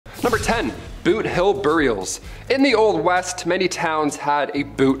Number 10. Boot Hill burials. In the Old West, many towns had a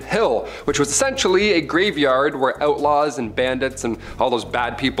boot hill, which was essentially a graveyard where outlaws and bandits and all those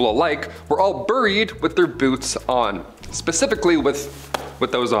bad people alike were all buried with their boots on. Specifically with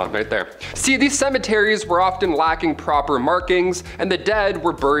those on right there. See, these cemeteries were often lacking proper markings, and the dead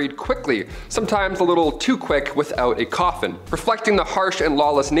were buried quickly, sometimes a little too quick without a coffin, reflecting the harsh and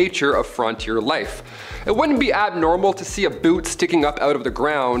lawless nature of frontier life. It wouldn't be abnormal to see a boot sticking up out of the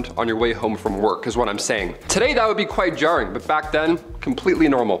ground on your way home from work, is what I'm saying. Today that would be quite jarring, but back then, completely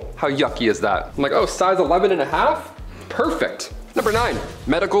normal. How yucky is that? I'm like, oh, size 11.5? Perfect. Number 9.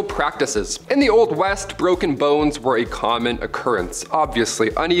 Medical practices. In the Old West, broken bones were a common occurrence. Obviously,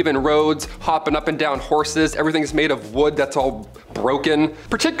 uneven roads, hopping up and down horses, everything's made of wood that's all broken.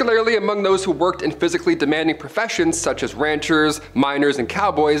 Particularly among those who worked in physically demanding professions such as ranchers, miners, and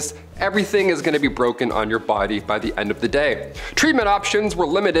cowboys, everything is going to be broken on your body by the end of the day. Treatment options were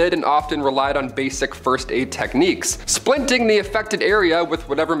limited and often relied on basic first aid techniques, splinting the affected area with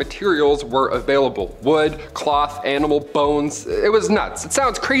whatever materials were available. Wood, cloth, animal bones. It was nuts. It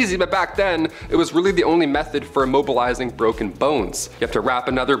sounds crazy, but back then, it was really the only method for immobilizing broken bones. You have to wrap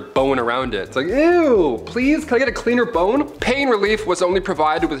another bone around it. It's like, ew, please, can I get a cleaner bone? Pain relief was only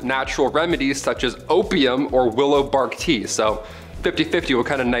provided with natural remedies such as opium or willow bark tea, so 50-50 what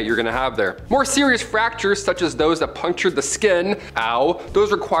kind of night you're gonna have there. More serious fractures, such as those that punctured the skin, ow,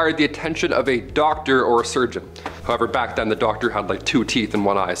 those required the attention of a doctor or a surgeon. However, back then the doctor had like 2 teeth in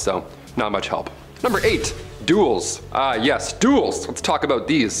one eye, so not much help. Number 8, duels. Yes, duels. Let's talk about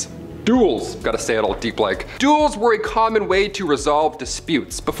these. Duels, gotta say it all deep like. Duels were a common way to resolve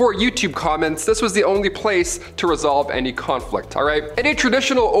disputes. Before YouTube comments, this was the only place to resolve any conflict, all right? In a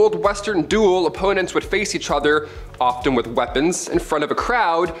traditional old Western duel, opponents would face each other, often with weapons, in front of a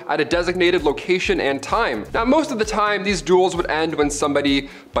crowd at a designated location and time. Now, most of the time, these duels would end when somebody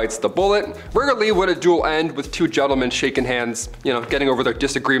bites the bullet. Rarely would a duel end with 2 gentlemen shaking hands, you know, getting over their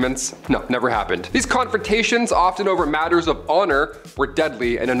disagreements. No, never happened. These confrontations, often over matters of honor, were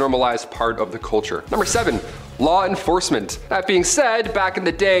deadly and a normalized part of the culture. Number 7, law enforcement. That being said, back in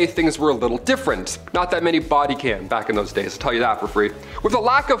the day, things were a little different. Not that many body cam back in those days, I'll tell you that for free. With a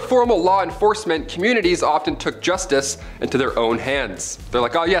lack of formal law enforcement, communities often took justice into their own hands. They're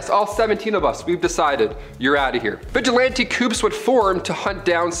like, oh yes, all 17 of us, we've decided, you're out of here. Vigilante coups would form to hunt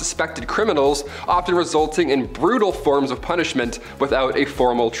down suspected criminals, often resulting in brutal forms of punishment without a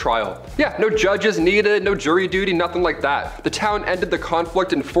formal trial. Yeah, no judges needed, no jury duty, nothing like that. The town ended the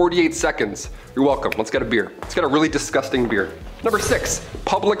conflict in 48 seconds. You're welcome, let's get a beer. Let's get a really disgusting beer. Number 6,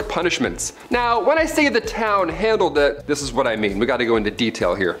 public punishments. Now, when I say the town handled it, this is what I mean. We gotta go into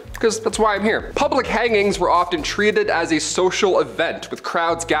detail here, because that's why I'm here. Public hangings were often treated as a social event, with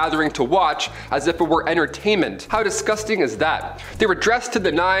crowds gathering to watch as if it were entertainment. How disgusting is that? They were dressed to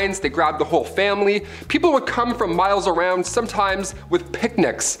the nines, they grabbed the whole family. People would come from miles around, sometimes with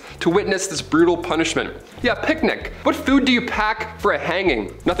picnics, to witness this brutal punishment. Yeah, picnic. What food do you pack for a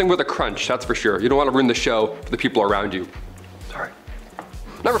hanging? Nothing with a crunch, that's for sure. You don't want to ruin the show for the people around you. Sorry.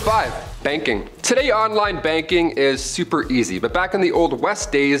 Number 5, banking. Today, online banking is super easy, but back in the Old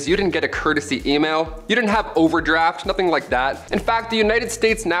West days, you didn't get a courtesy email, you didn't have overdraft, nothing like that. In fact, the United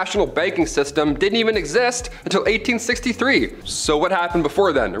States national banking system didn't even exist until 1863. So what happened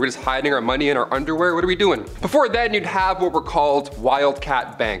before then? Are we just hiding our money in our underwear? What are we doing? Before then, you'd have what were called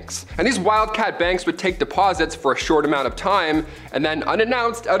wildcat banks. And these wildcat banks would take deposits for a short amount of time, and then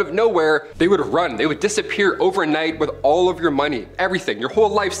unannounced, out of nowhere, they would run. They would disappear overnight with all of your money, everything, your whole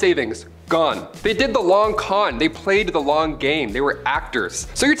life savings, gone. They did the long con, they played the long game, they were actors.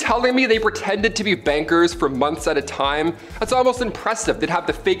 So you're telling me they pretended to be bankers for months at a time? That's almost impressive. They'd have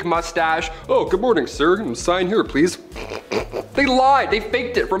the fake mustache. Oh, good morning, sir. Sign here, please. They lied, they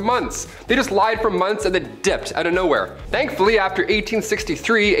faked it for months. They just lied for months and then dipped out of nowhere. Thankfully, after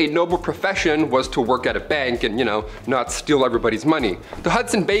 1863, a noble profession was to work at a bank and, you know, not steal everybody's money. The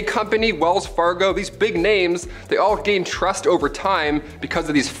Hudson Bay Company, Wells Fargo, these big names, they all gained trust over time because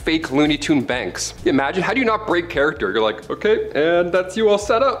of these fake Looney Tune banks. Imagine, how do you not break character? You're like, okay, and that's you all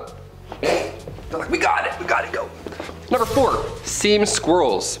set up. They're like, we got it, go. Number 4, seam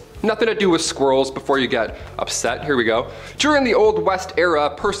squirrels. Nothing to do with squirrels before you get upset. Here we go. During the Old West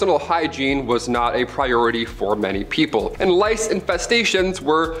era, personal hygiene was not a priority for many people, and lice infestations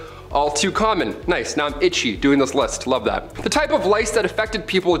were all too common. Nice, now I'm itchy doing this list, love that. The type of lice that affected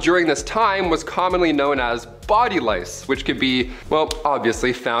people during this time was commonly known as body lice, which could be, well,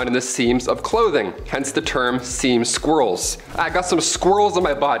 obviously found in the seams of clothing, hence the term seam squirrels. I got some squirrels on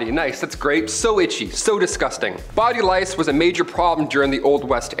my body, nice, that's great, so itchy, so disgusting. Body lice was a major problem during the Old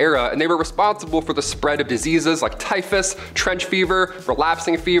West era, and they were responsible for the spread of diseases like typhus, trench fever,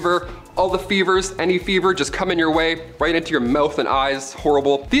 relapsing fever, all the fevers, any fever just coming your way, right into your mouth and eyes,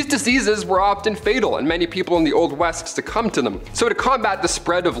 horrible. These diseases were often fatal, and many people in the Old West succumbed to them. So to combat the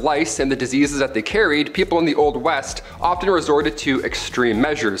spread of lice and the diseases that they carried, people in the Old West often resorted to extreme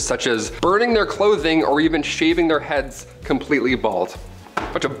measures, such as burning their clothing or even shaving their heads completely bald.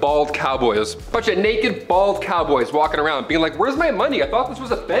 Bunch of bald cowboys. Bunch of naked bald cowboys walking around being like, where's my money? I thought this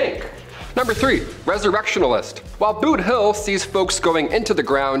was a bank. Number 3, resurrectionalist. While Boot Hill sees folks going into the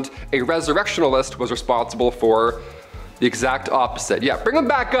ground, a resurrectionalist was responsible for the exact opposite. Yeah, bring them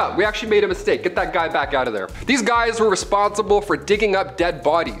back up. We actually made a mistake. Get that guy back out of there. These guys were responsible for digging up dead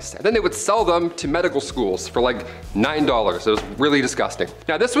bodies, and then they would sell them to medical schools for like $9. It was really disgusting.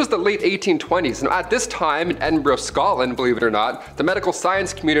 Now, this was the late 1820s, and at this time in Edinburgh, Scotland, believe it or not, the medical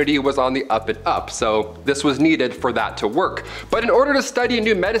science community was on the up and up, so this was needed for that to work. But in order to study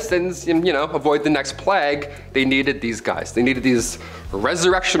new medicines and, avoid the next plague, they needed these guys. They needed these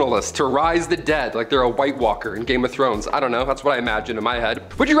resurrectionalists to rise the dead like they're a White Walker in Game of Thrones. I don't know, that's what I imagine in my head.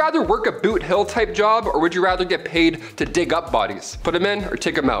 Would you rather work a Boot Hill type job, or would you rather get paid to dig up bodies? Put them in or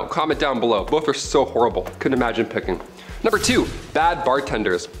take them out? Comment down below. Both are so horrible. Couldn't imagine picking. Number 2, bad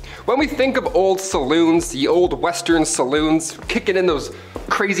bartenders. When we think of old saloons, the old Western saloons, kicking in those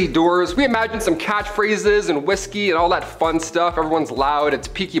crazy doors, we imagine some catchphrases and whiskey and all that fun stuff. Everyone's loud, it's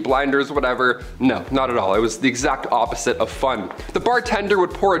Peaky Blinders, whatever. No, not at all. It was the exact opposite of fun. The bartender would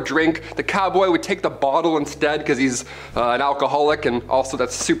pour a drink, the cowboy would take the bottle instead because he's an alcoholic, and also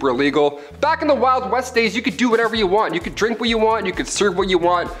that's super illegal. Back in the Wild West days, you could do whatever you want. You could drink what you want, you could serve what you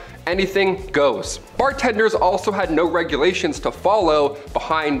want. Anything goes. Bartenders also had no regulations to follow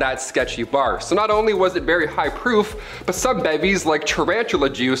behind that sketchy bar. So not only was it very high proof, but some bevies like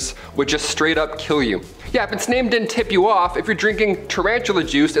tarantula juice would just straight up kill you. Yeah, if its name didn't tip you off, if you're drinking tarantula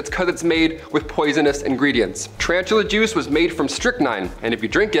juice, it's because it's made with poisonous ingredients. Tarantula juice was made from strychnine, and if you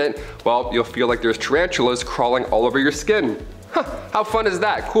drink it, well, you'll feel like there's tarantulas crawling all over your skin. Huh, how fun is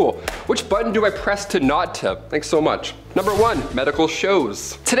that? Cool. Which button do I press to not tip? Thanks so much. Number 1, medical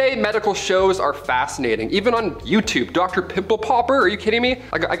shows. Today, medical shows are fascinating. Even on YouTube, Dr. Pimple Popper, are you kidding me?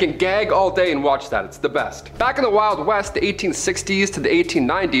 I can gag all day and watch that, it's the best. Back in the Wild West, the 1860s to the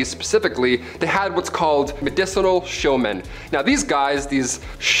 1890s specifically, they had what's called medicinal showmen. Now these guys, these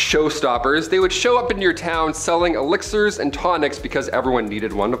showstoppers, they would show up in your town selling elixirs and tonics because everyone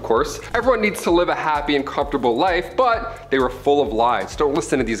needed one, of course. Everyone needs to live a happy and comfortable life, but they were full of lies. Don't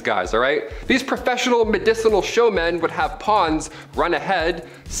listen to these guys, all right? These professional medicinal showmen would have pawns run ahead,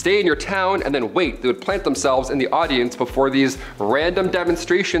 stay in your town, and then wait. They would plant themselves in the audience before these random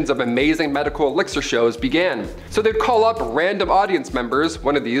demonstrations of amazing medical elixir shows began. So they'd call up random audience members,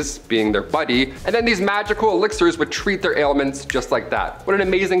 one of these being their buddy, and then these magical elixirs would treat their ailments just like that. What an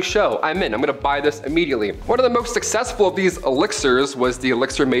amazing show. I'm in. I'm gonna buy this immediately. One of the most successful of these elixirs was the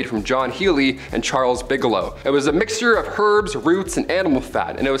elixir made from John Healy and Charles Bigelow. It was a mixture of herbs, roots, and animal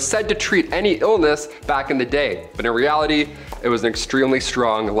fat, and it was said to treat any illness back in the day. But in reality, it was an extremely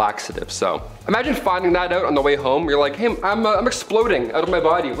strong laxative. So imagine finding that out on the way home. You're like, hey, I'm exploding out of my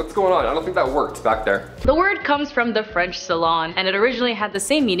body. What's going on? I don't think that worked back there. The word comes from the French salon, and it originally had the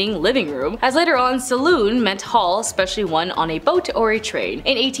same meaning, living room, as later on saloon meant hall, especially one on a boat or a train.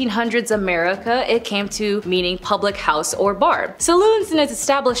 In 1800s America, it came to meaning public house or bar. Saloons in its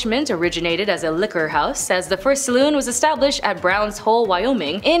establishment originated as a liquor house, as the first saloon was established at Brown's Hole,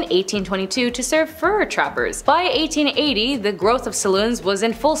 Wyoming in 1822 to serve fur trappers. By 1880, the growth of saloons was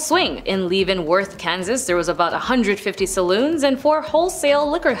in full swing. In Leavenworth, Kansas, there was about 150 saloons and 4 wholesale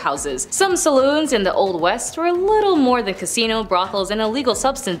liquor houses. Some saloons in the Old West were a little more than casino, brothels, and illegal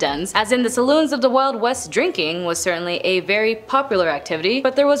substance dens. As in the saloons of the Wild West, drinking was certainly a very popular activity,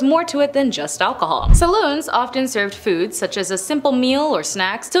 but there was more to it than just alcohol. Saloons often served foods such as a simple meal or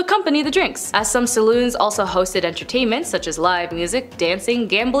snacks to accompany the drinks, as some saloons also hosted entertainment such as live music, dancing,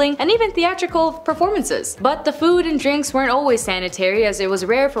 gambling, and even theatrical performances. But the food and drinks weren't always sanitary, as it was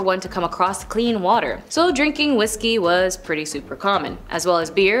rare for one to come across clean water. So drinking whiskey was pretty super common, as well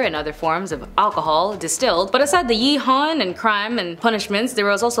as beer and other forms of alcohol distilled. But aside the yeehaw and crime and punishments, there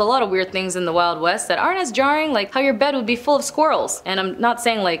was also a lot of weird things in the Wild West that aren't as jarring, like how your bed would be full of squirrels. And I'm not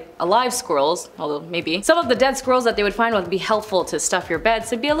saying like alive squirrels, although maybe. Some of the dead squirrels that they would find would be helpful to stuff your bed,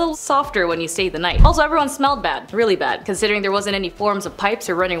 so it'd be a little softer when you stayed the night. Also, everyone smelled bad, really bad, considering there wasn't any forms of pipes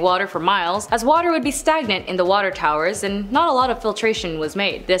or running water for miles, as water would be stagnant in the water towers and not a lot of filtration was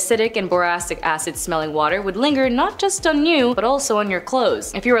made. The acidic and boracic boracic acid smelling water would linger not just on you, but also on your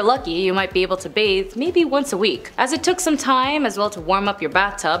clothes. If you were lucky, you might be able to bathe maybe once a week, as it took some time as well to warm up your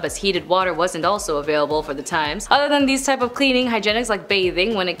bathtub, as heated water wasn't also available for the times. Other than these type of cleaning hygienics like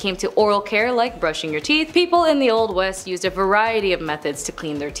bathing, when it came to oral care like brushing your teeth, people in the Old West used a variety of methods to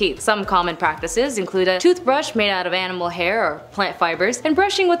clean their teeth. Some common practices include a toothbrush made out of animal hair or plant fibers, and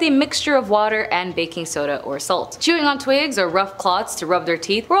brushing with a mixture of water and baking soda or salt. Chewing on twigs or rough cloths to rub their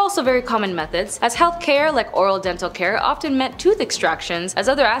teeth were also very common methods, as health care like oral dental care often meant tooth extractions, as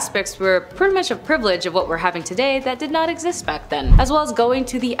other aspects were pretty much a privilege of what we're having today that did not exist back then. As well as going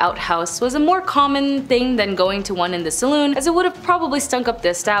to the outhouse was a more common thing than going to one in the saloon, as it would have probably stunk up the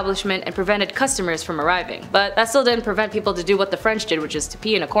establishment and prevented customers from arriving. But that still didn't prevent people to do what the French did, which is to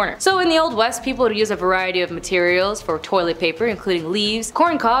pee in a corner. So in the Old West, people would use a variety of materials for toilet paper, including leaves,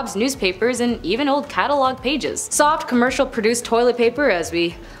 corn cobs, newspapers, and even old catalog pages. Soft, commercial-produced toilet paper, as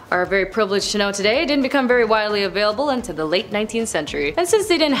we are very privileged to know today, didn't become very widely available until the late 19th century. And since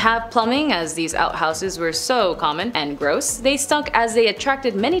they didn't have plumbing, as these outhouses were so common and gross, they stunk as they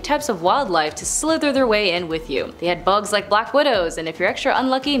attracted many types of wildlife to slither their way in with you. They had bugs like black widows, and if you're extra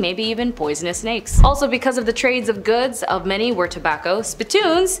unlucky, maybe even poisonous snakes. Also, because of the trades of goods of many were tobacco,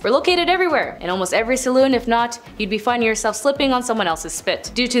 spittoons were located everywhere. In almost every saloon, if not, you'd be finding yourself slipping on someone else's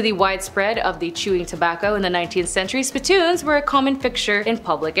spit. Due to the widespread of the chewing tobacco in the 19th century, spittoons were a common fixture in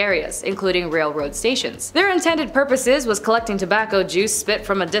public areas, including railroad stations. Their intended purposes was collecting tobacco juice spit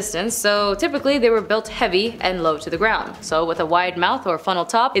from a distance, so typically they were built heavy and low to the ground. So with a wide mouth or funnel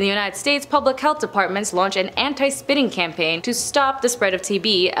top, in the United States, public health departments launched an anti-spitting campaign to stop the spread of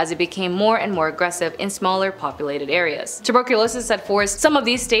TB as it became more and more aggressive in smaller populated areas. Tuberculosis had forced some of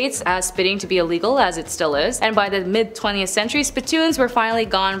these states as spitting to be illegal, as it still is, and by the mid-20th century, spittoons were finally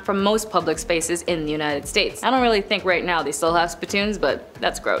gone from most public spaces in the United States. I don't really think right now they still have spittoons, but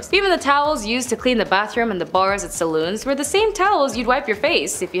that's gross. Even the towels used to clean the bathroom and the bars at saloons were the same towels you'd wipe your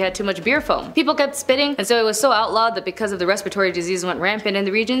face if you had too much beer foam. People kept spitting, and so it was so outlawed that because of the respiratory disease went rampant in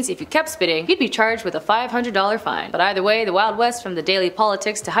the regions, if you kept spitting, you'd be charged with a $500 fine. But either way, the Wild West, from the daily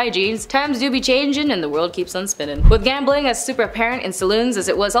politics to hygienes, times do be changing and the world keeps on spinning. With gambling as super apparent in saloons as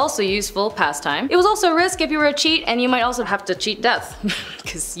it was also useful pastime, it was also a risk if you were a cheat, and you might also have to cheat death,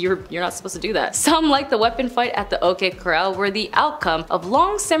 because you're not supposed to do that. Some, like the weapon fight at the OK Corral, were the outcome of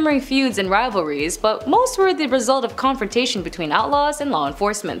long simmering feuds and rivalries, but most were the result of confrontation between outlaws and law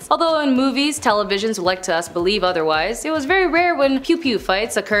enforcement. Although in movies, televisions would like to us believe otherwise, it was very rare when pew-pew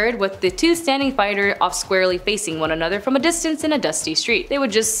fights occurred with the two standing fighters off squarely facing one another from a distance in a dusty street. They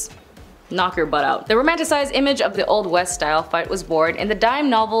would just knock your butt out. The romanticized image of the Old West style fight was born in the dime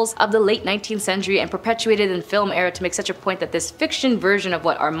novels of the late 19th century and perpetuated in film era to make such a point that this fiction version of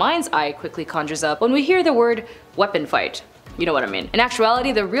what our mind's eye quickly conjures up when we hear the word weapon fight. You know what I mean. In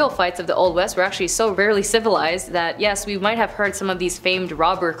actuality, the real fights of the Old West were actually so rarely civilized that yes, we might have heard some of these famed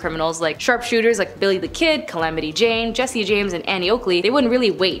robber criminals like sharpshooters like Billy the Kid, Calamity Jane, Jesse James, and Annie Oakley. They wouldn't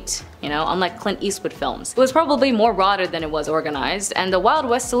really wait, you know, unlike Clint Eastwood films. It was probably more rotted than it was organized, and the Wild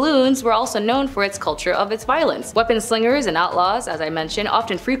West saloons were also known for its culture of its violence. Weapon slingers and outlaws, as I mentioned,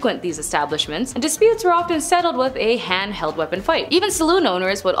 often frequent these establishments, and disputes were often settled with a handheld weapon fight. Even saloon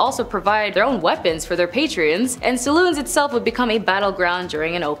owners would also provide their own weapons for their patrons, and saloons itself would become a battleground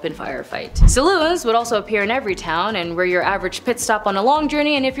during an open firefight. Saloons would also appear in every town and were your average pit stop on a long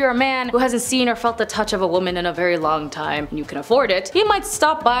journey, and if you're a man who hasn't seen or felt the touch of a woman in a very long time, and you can afford it, you might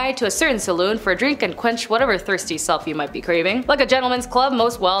stop by to a certain saloon for a drink and quench whatever thirsty self you might be craving. Like a gentleman's club,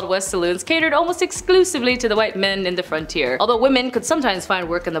 most Wild West saloons catered almost exclusively to the white men in the frontier, although women could sometimes find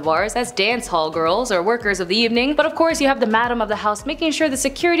work in the bars as dance hall girls or workers of the evening. But of course, you have the madam of the house making sure the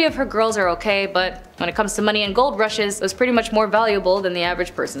security of her girls are okay, but when it comes to money and gold rushes, it was pretty much more valuable than the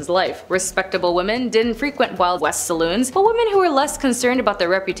average person's life. Respectable women didn't frequent Wild West saloons, but women who were less concerned about their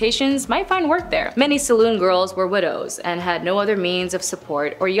reputations might find work there. Many saloon girls were widows and had no other means of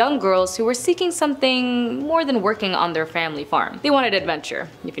support, or young girls who were seeking something more than working on their family farm. They wanted adventure,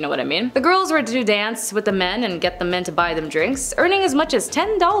 if you know what I mean. The girls were to dance with the men and get the men to buy them drinks, earning as much as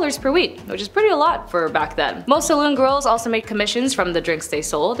 $10 per week, which is pretty a lot for back then. Most saloon girls also made commissions from the drinks they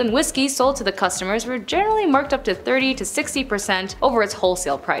sold, and whiskey sold to the customers were generally marked up to 30 to 60% over its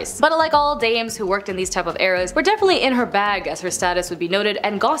wholesale price. But like all dames who worked in these type of eras, were definitely in her bag, as her status would be noted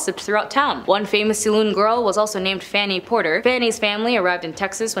and gossiped throughout town. One famous saloon girl was also named Fanny Porter. Fanny's family arrived in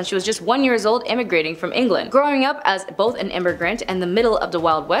Texas when she she was just 1 year old immigrating from England. Growing up as both an immigrant and the middle of the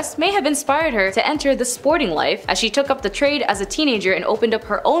Wild West may have inspired her to enter the sporting life, as she took up the trade as a teenager and opened up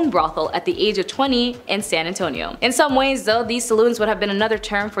her own brothel at the age of 20 in San Antonio. In some ways though, these saloons would have been another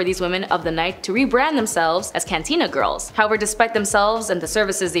term for these women of the night to rebrand themselves as cantina girls. However, despite themselves and the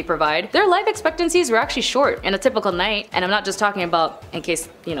services they provide, their life expectancies were actually short. In a typical night, and I'm not just talking about in case,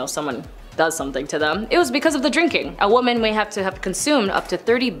 someone does something to them, it was because of the drinking. A woman may have to have consumed up to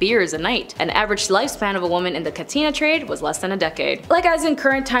 30 beers a night. An average lifespan of a woman in the cantina trade was less than a decade. Like as in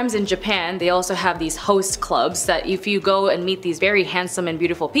current times in Japan, they also have these host clubs that if you go and meet these very handsome and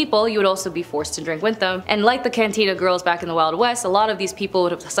beautiful people, you would also be forced to drink with them. And like the cantina girls back in the Wild West, a lot of these people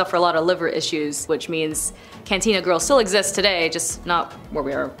would suffer a lot of liver issues, which means cantina girls still exist today, just not where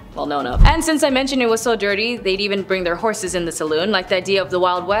we are well known of. And since I mentioned it was so dirty, they'd even bring their horses in the saloon. Like the idea of the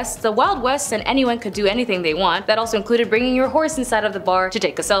Wild West and anyone could do anything they want. That also included bringing your horse inside of the bar to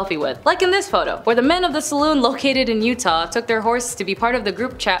take a selfie with. Like in this photo, where the men of the saloon located in Utah took their horse to be part of the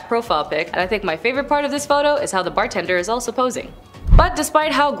group chat profile pic, and I think my favorite part of this photo is how the bartender is also posing. But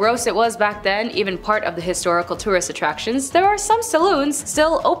despite how gross it was back then, even part of the historical tourist attractions, there are some saloons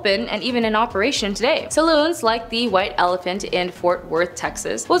still open and even in operation today. Saloons like the White Elephant in Fort Worth,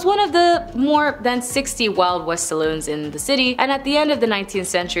 Texas, was one of the more than 60 Wild West saloons in the city, and at the end of the 19th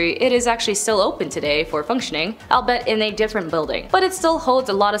century, it is actually still open today for functioning, albeit in a different building. But it still holds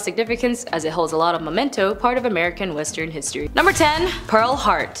a lot of significance as it holds a lot of memento, part of American Western history. Number 10. Pearl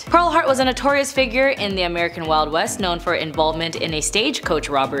Hart. Pearl Hart was a notorious figure in the American Wild West, known for involvement in a stagecoach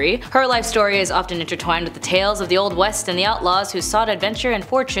robbery. Her life story is often intertwined with the tales of the Old West and the outlaws who sought adventure and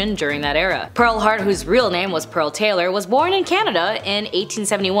fortune during that era. Pearl Hart, whose real name was Pearl Taylor, was born in Canada in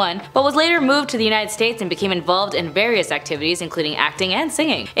 1871, but was later moved to the United States and became involved in various activities including acting and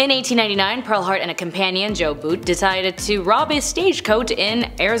singing. In 1899, Pearl Hart and a companion, Joe Boot, decided to rob a stagecoach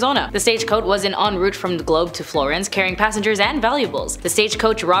in Arizona. The stagecoach was en route from the Globe to Florence, carrying passengers and valuables. The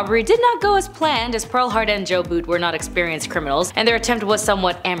stagecoach robbery did not go as planned, as Pearl Hart and Joe Boot were not experienced criminals, and their attempt was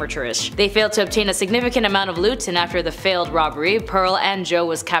somewhat amateurish. They failed to obtain a significant amount of loot, and after the failed robbery, Pearl and Joe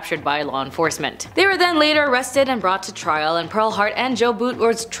was captured by law enforcement. They were then later arrested and brought to trial, and Pearl Hart and Joe Boot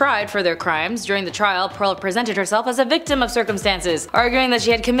were tried for their crimes. During the trial, Pearl presented herself as a victim of circumstances, arguing that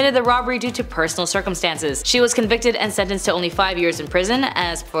she had committed the robbery due to personal circumstances. She was convicted and sentenced to only 5 years in prison.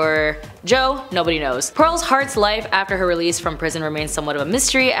 As for Joe, nobody knows. Pearl Hart's life after her release from prison remains somewhat of a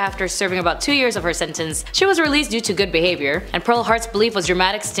mystery. After serving about 2 years of her sentence, she was released due to good behavior, and Pearl Hart's belief was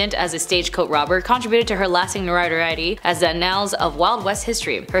dramatic stint as a stagecoach robber contributed to her lasting notoriety as the annals of Wild West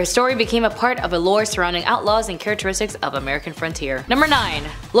history. Her story became a part of a lore surrounding outlaws and characteristics of American frontier. Number 9.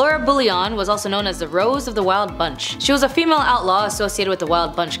 Laura Bullion was also known as the Rose of the Wild Bunch. She was a female outlaw associated with the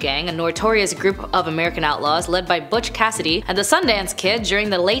Wild Bunch Gang, a notorious group of American outlaws led by Butch Cassidy and the Sundance Kid during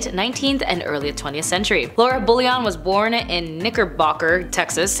the late 19th and early 20th century. Laura Bullion was born in Knickerbocker,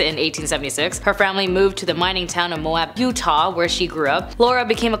 Texas in 1876. Her family moved to the mining town of Moab, Utah, where she grew up. Laura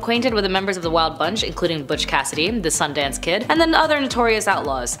became acquainted with the members of the Wild Bunch, including Butch Cassidy, the Sundance Kid, and then other notorious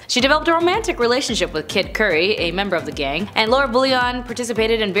outlaws. She developed a romantic relationship with Kid Curry, a member of the gang, and Laura Bullion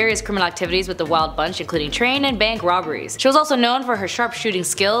participated in various criminal activities with the Wild Bunch, including train and bank robberies. She was also known for her sharpshooting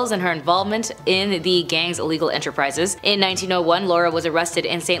skills and her involvement in the gang's illegal enterprises. In 1901, Laura was arrested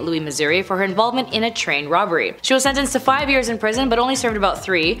in St. Louis, Missouri for her involvement in a train robbery. She was sentenced to 5 years in prison but only served about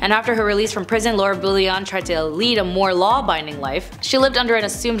 3, and after her release from prison, Laura Bullion tried to lead a more law-abiding life. She lived under an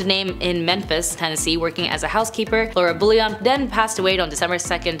assumed name in Memphis, Tennessee, working as a housekeeper. Laura Bullion then passed away on December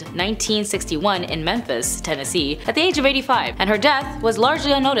 2nd, 1961 in Memphis, Tennessee, at the age of 85, and her death was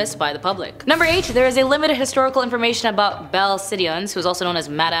largely unnoticed by the public. Number 8. There is a limited historical information about Belle Sidions, who is also known as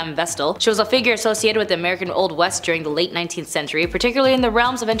Madame Vestal. She was a figure associated with the American Old West during the late 19th century, particularly in the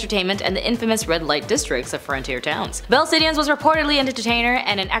realms of entertainment and the infamous red light districts of frontier towns. Belle Sidions was reportedly an entertainer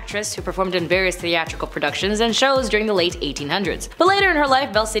and an actress who performed in various theatrical productions and shows during the late 1800s. But later in her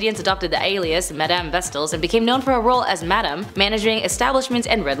life, Belle Sidions adopted the alias Madame Vestals and became known for her role as Madame, managing establishments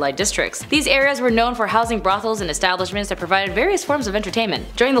and red light districts. These areas were known for housing brothels and establishments that provided various forms of entertainment.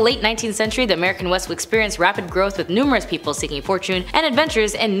 During the late 19th century, the American West would experience rapid growth with numerous people seeking fortune and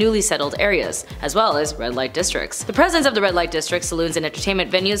adventures in newly settled areas, as well as red light districts. The presence of the red light districts, saloons, and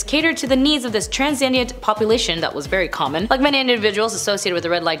entertainment venues catered to the needs of this transient population that was very common. Like many individuals associated with the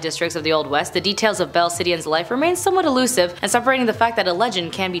red light districts of the Old West, the details of Belle Sidions' life remain somewhat elusive, and separating the fact that a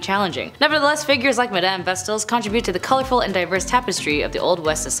legend can be challenging. Nevertheless, figures like Madame Vestals contribute to the colorful and diverse tapestry of the Old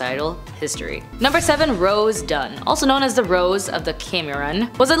West societal history. Number 7. Rose Dunn, also known as the Rose of the Cameron,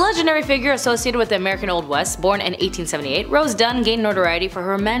 was a legendary figure associated with the American Old West. Born in 1878, Rose Dunn gained notoriety for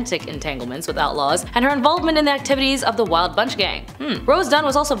her romantic entanglements with outlaws and her involvement in the activities of the Wild Bunch Gang. Rose Dunn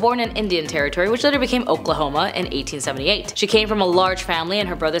was also born in Indian Territory, which later became Oklahoma, in 1878. She came from a large family, and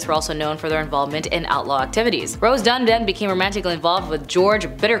her brothers were also known for their involvement in outlaw activities. Rose Dunn then became romantically involved with George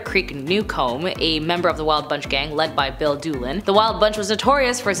Bitter Creek Newcomb, a member of the Wild Bunch Gang led by Bill Doolin. The Wild Bunch was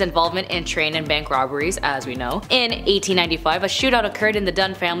notorious for its involvement in train and bank robberies, as we know. In 1895, a shootout occurred in the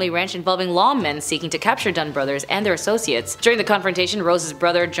Dunn family ranch involving lawmen seeking to capture Dunn brothers and their associates. During the confrontation, Rose's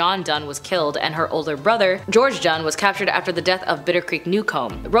brother John Dunn was killed, and her older brother George Dunn was captured after the death of Bitter Creek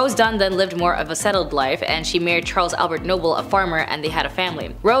Newcomb. Rose Dunn then lived more of a settled life, and she married Charles Albert Noble, a farmer, and they had a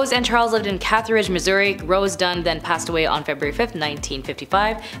family. Rose and Charles lived in Cathridge, Missouri. Rose Dunn then passed away on February 5,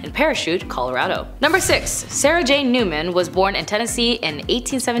 1955 in Parachute, Colorado. Number 6. Sarah Jane Newman was born in Tennessee in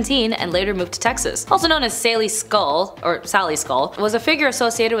 1817 and later moved to Texas. Also known as Sally Skull, was a figure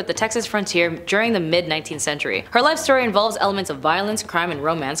associated with the Texas frontier during the mid-19th century. Her life story involves elements of violence, crime, and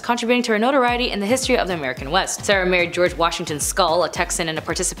romance, contributing to her notoriety in the history of the American West. Sarah married George Washington Skull, a Texan and a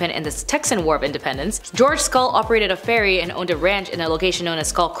participant in the Texan War of Independence. George Skull operated a ferry and owned a ranch in a location known as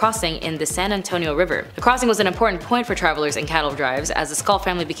Skull Crossing in the San Antonio River. The crossing was an important point for travelers and cattle drives, as the Skull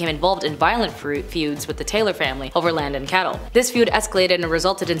family became involved in violent feuds with the Taylor family over land and cattle. This feud escalated and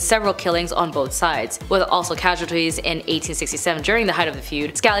resulted in several killings on both sides, with also casualties in 1867. During the height of the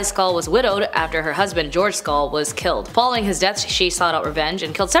feud, Sally Skull was widowed after her husband George Skull was killed. Following his death, she sought out revenge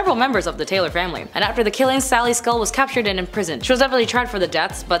and killed several members of the Taylor family. And after the killings, Sally Skull was captured and imprisoned. She was definitely tried for the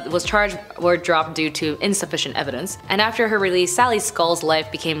deaths, but was charged were dropped due to insufficient evidence. And after her release, Sally Skull's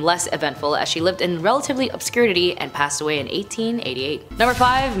life became less eventful as she lived in relatively obscurity and passed away in 1888. Number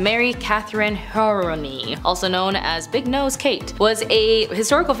 5. Mary Catherine Horney, also known as Big Nose Kate, was a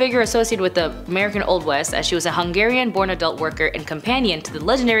historical figure associated with the American Old West, as she was a Hungarian-born adult worker and companion to the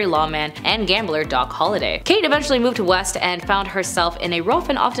legendary lawman and gambler Doc Holliday. Kate eventually moved to West and found herself in a rough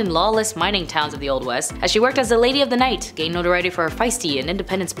and often lawless mining towns of the Old West, as she worked as the Lady of the Night, gained notoriety for her feisty and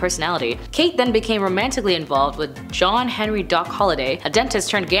independent personality. Kate then became romantically involved with John Henry Doc Holliday, a dentist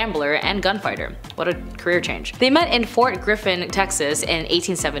turned gambler and gunfighter. What a career change. They met in Fort Griffin, Texas in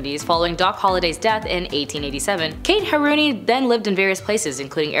 1870s. Following Doc Holliday's death in 1887, Kate Haruni then lived in various places,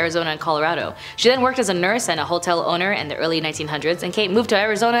 including Arizona and Colorado. She then worked as a nurse and a hotel owner in the early 1900s, and Kate moved to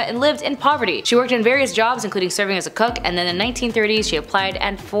Arizona and lived in poverty. She worked in various jobs, including serving as a cook, and then in the 1930s she applied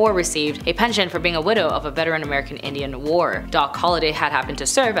and received a pension for being a widow of a veteran American Indian War. Doc Holliday had happened to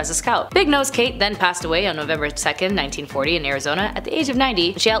serve as a scout. Big Nose Kate then passed away on November 2, 1940 in Arizona at the age of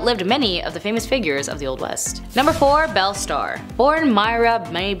 90. She outlived many of the famous figures of the Old West. Number 4. Belle Starr. Born Myra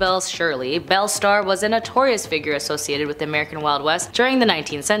Maybelle Shirley, Belle Starr was a notorious figure associated with the American Wild West during the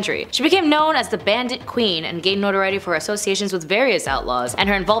 19th century. She became known as the Bandit Queen and gained notoriety for her associations with various outlaws and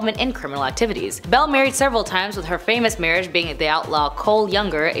her involvement in criminal activities. Belle married several times, with her famous marriage being the outlaw Cole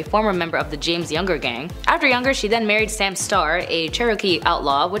Younger, a former member of the James Younger gang. After Younger, she then married Sam Starr, a Cherokee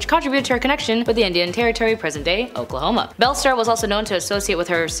outlaw, which contributed to her connection with the Indian Territory, present-day Oklahoma. Belle Starr was also known to associate with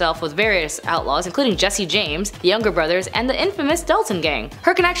herself with various outlaws, including Jesse James, the Younger brothers, and the infamous Delton gang.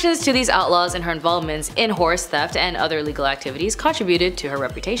 Her connections to these outlaws and her involvements in horse theft and other illegal activities contributed to her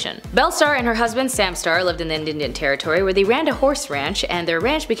reputation. Belle Starr and her husband Sam Starr lived in the Indian Territory, where they ran a horse ranch, and their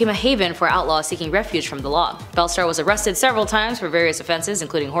ranch became a haven for outlaws seeking refuge from the law. Belle Starr was arrested several times for various offenses,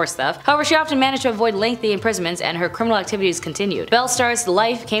 including horse theft. However, she often managed to avoid lengthy imprisonments, and her criminal activities continued. Belle Starr's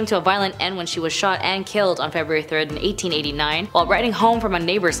life came to a violent end when she was shot and killed on February 3rd in 1889 while riding home from a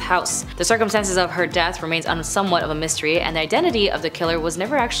neighbor's house. The circumstances of her death remains somewhat of a mystery, and the identity of the killer was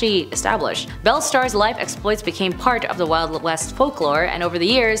never actually established. Belle Starr's life exploits became part of the Wild West folklore, and over the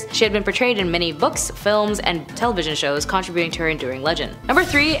years, she had been portrayed in many books, films, and television shows, contributing to her enduring legend. Number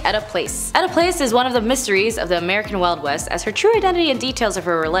 3. Etta Place. Etta Place is one of the mysteries of the American Wild West, as her true identity and details of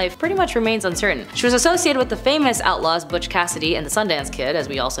her life pretty much remains uncertain. She was associated with the famous outlaws Butch Cassidy and the Sundance Kid, as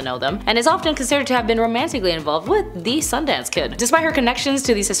we also know them, and is often considered to have been romantically involved with the Sundance Kid. Despite her connections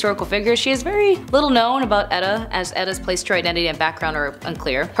to these historical figures, she is very little known about Etta, as Etta's place, true identity, and background are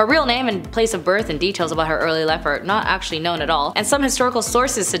unclear. Her real name and place of birth and details about her early life are not actually known at all, and some historical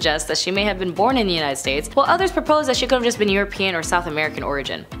sources suggest that she may have been born in the United States, while others propose that she could have just been European or South American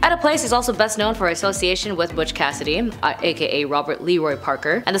origin. Etta Place is also best known for her association with Butch Cassidy, aka Robert Leroy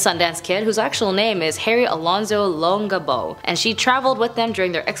Parker, and the Sundance Kid, whose actual name is Harry Alonzo Longabo, and she traveled with them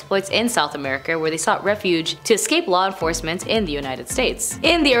during their exploits in South America, where they sought refuge to escape law enforcement in the United States.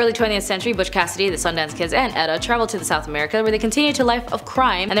 In the early 20th century, Butch Cassidy, the Sundance Kids, and Etta Etta traveled to South America, where they continued a life of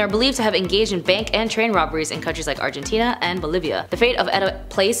crime, and they are believed to have engaged in bank and train robberies in countries like Argentina and Bolivia. The fate of Etta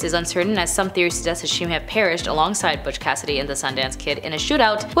Place is uncertain, as some theories suggest that she may have perished alongside Butch Cassidy and the Sundance Kid in a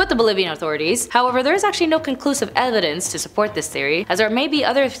shootout with the Bolivian authorities. However, there is actually no conclusive evidence to support this theory, as there may be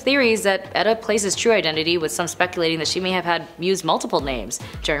other theories that Etta Place's true identity, with some speculating that she may have had used multiple names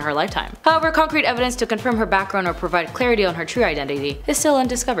during her lifetime. However, concrete evidence to confirm her background or provide clarity on her true identity is still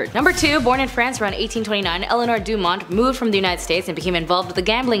undiscovered. Number 2. Born in France around 1829, Eleanor Dumont moved from the United States and became involved with the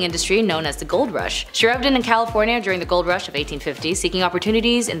gambling industry known as the Gold Rush. She arrived in California during the Gold Rush of 1850, seeking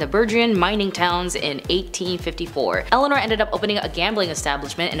opportunities in the burgeoning mining towns in 1854. Eleanor ended up opening a gambling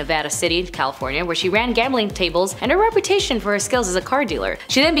establishment in Nevada City, California, where she ran gambling tables and a reputation for her skills as a card dealer.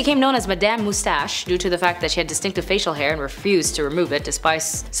 She then became known as Madame Moustache due to the fact that she had distinctive facial hair and refused to remove it despite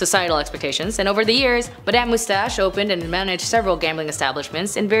societal expectations, and over the years, Madame Moustache opened and managed several gambling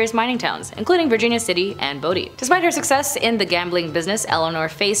establishments in various mining towns, including Virginia City and Bodie. Despite her success in the gambling business, Eleanor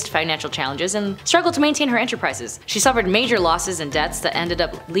faced financial challenges and struggled to maintain her enterprises. She suffered major losses and debts that ended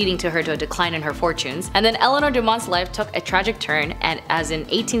up leading to her to a decline in her fortunes, and then Eleanor Dumont's life took a tragic turn, and as in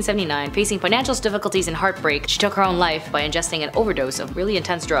 1879, facing financial difficulties and heartbreak, she took her own life by ingesting an overdose of really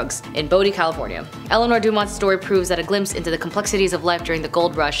intense drugs in Bodie, California. Eleanor Dumont's story proves that a glimpse into the complexities of life during the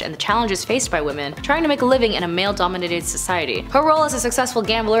gold rush and the challenges faced by women trying to make a living in a male-dominated society. Her role as a successful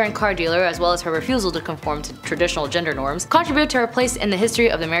gambler and card dealer, as well as her refusal to conform to traditional gender norms, contribute to her place in the history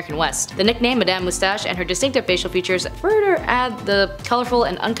of the American West. The nickname Madame Moustache and her distinctive facial features further add the colorful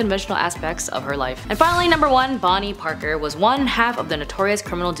and unconventional aspects of her life. And finally, number 1, Bonnie Parker was one half of the notorious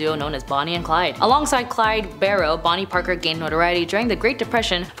criminal duo known as Bonnie and Clyde. Alongside Clyde Barrow, Bonnie Parker gained notoriety during the Great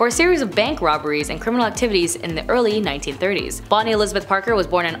Depression for a series of bank robberies and criminal activities in the early 1930s. Bonnie Elizabeth Parker was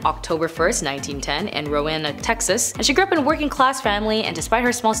born on October 1st, 1910 in Rowena, Texas, and she grew up in a working-class family, and despite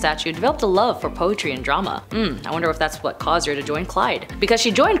her small stature, developed a love for poetry and drama. I wonder if that's what caused her to join Clyde, because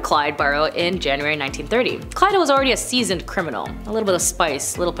she joined Clyde Barrow in January 1930. Clyde was already a seasoned criminal, a little bit of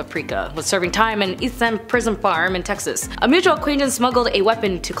spice, little paprika, was serving time in East End Prison Farm in Texas. A mutual acquaintance smuggled a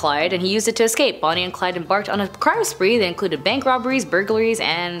weapon to Clyde, and he used it to escape. Bonnie and Clyde embarked on a crime spree that included bank robberies, burglaries,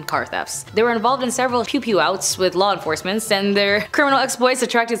 and car thefts. They were involved in several pew-pew-outs with law enforcement, and their criminal exploits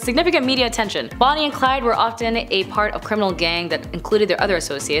attracted significant media attention. Bonnie and Clyde were often a part of criminal gang that included their other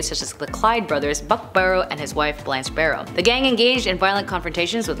associates, such as the Clyde brothers, Buck Barrow and his wife Blanche Barrow. The gang engaged in violent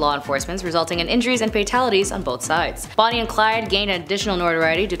confrontations with law enforcement, resulting in injuries and fatalities on both sides. Bonnie and Clyde gained additional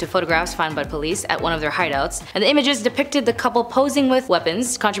notoriety due to photographs found by police at one of their hideouts, and the images depicted the couple posing with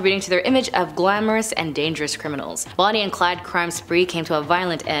weapons, contributing to their image of glamorous and dangerous criminals. Bonnie and Clyde crime spree came to a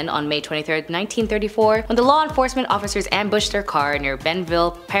violent end on May 23, 1934, when the law enforcement officers ambushed their car near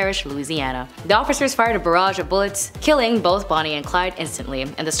Bentonville Parish, Louisiana. The officers fired a barrage of bullets, killing both Bonnie and Clyde instantly,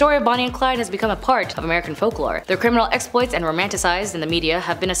 and the story of Bonnie and Clyde has become a part of American folklore. Their criminal exploits and romanticized in the media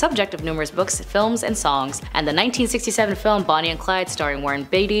have been a subject of numerous books, films, and songs, and the 1967 film Bonnie and Clyde, starring Warren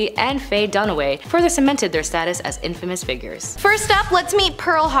Beatty and Faye Dunaway, further cemented their status as infamous figures. First up, let's meet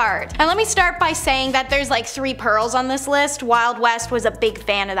Pearl Hart. And let me start by saying that there's like 3 Pearls on this list. Wild West was a big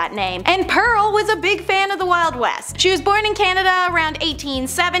fan of that name, and Pearl was a big fan of the Wild West. She was born in Canada around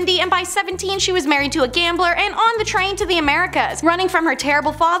 1870, and by 17 she was married to a gambler and on the train to the Americas, running from her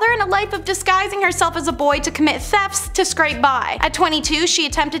terrible father and a life of disguising herself as a boy to commit thefts to scrape by. At 22, she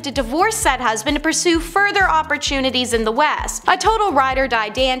attempted to divorce said husband to pursue further opportunities in the West. A total ride-or-die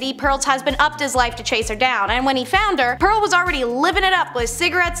dandy, Pearl's husband upped his life to chase her down, and when he found her, Pearl was already living it up with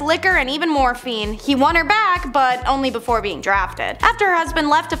cigarettes, liquor, and even morphine. He won her back, but only before being drafted. After her husband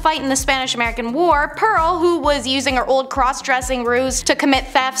left to fight in the Spanish-American War, Pearl, who was using her old cross-dressing ruse to commit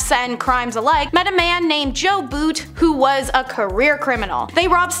thefts and crimes alike, met a man named Joe Boot, who was a career criminal. They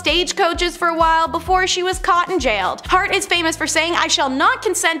robbed stagecoaches for a while before she was caught and jailed. Hart is famous for saying, "I shall not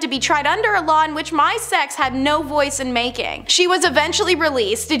consent to be tried under a law in which my sex had no voice in making." She was eventually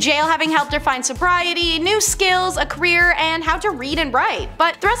released, jail having helped her find sobriety, new skills, a career, and how to read and write.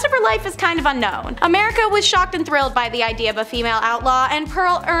 But the rest of her life is kind of unknown. America was shocked and thrilled by the idea of a female outlaw, and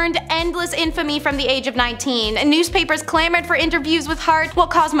Pearl earned endless infamy from the age of 19. Newspapers clamored for interviews with Hart, while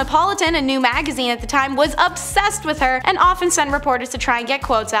Cosmopolitan, a new magazine at the time, was obsessed with her and often sent reporters to try and get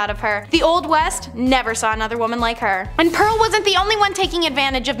quotes out of her. The Old West never saw another woman like her. And Pearl wasn't the only one taking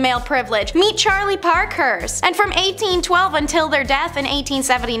advantage of male privilege. Meet Charlie Parkhurst. And from 1812 until their death in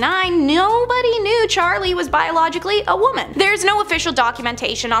 1879, nobody knew Charlie was biologically a woman. There's no official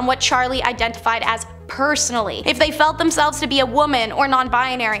documentation on what Charlie identified as personally. If they felt themselves to be a woman or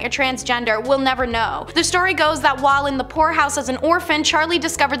non-binary or transgender, we'll never know. The story goes that while in the poorhouse as an orphan, Charlie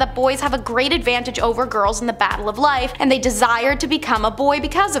discovered that boys have a great advantage over girls in the battle of life, and they desired to become a boy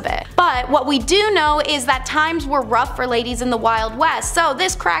because of it. But what we do know is that times were rough for ladies in the Wild West, so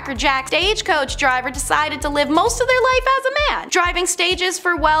this crackerjack stagecoach driver decided to live most of their life as a man, driving stages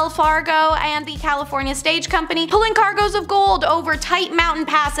for Wells Fargo and the California Stage Company, pulling cargoes of gold over tight mountain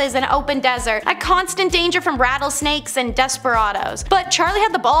passes and open desert, at constant danger from rattlesnakes and desperados. But Charlie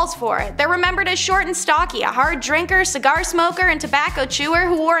had the balls for it. They're remembered as short and stocky, a hard drinker, cigar smoker, and tobacco chewer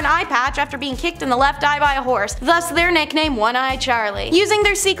who wore an eye patch after being kicked in the left eye by a horse, thus their nickname One-Eyed Charlie. Using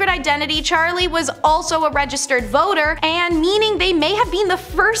their secret identity, Charlie was also a registered voter, and meaning they may have been the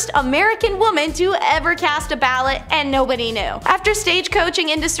first American woman to ever cast a ballot, and nobody knew. After stagecoaching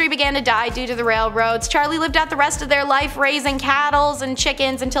industry began to die due to the railroads, Charlie lived out the rest of their life raising cattle and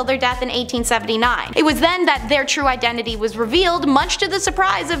chickens until their death in 1879. It was then that their true identity was revealed, much to the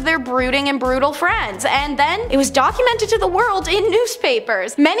surprise of their brooding and brutal friends, and then it was documented to the world in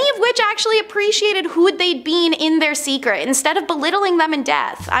newspapers, many of which actually appreciated who they'd been in their secret instead of belittling them in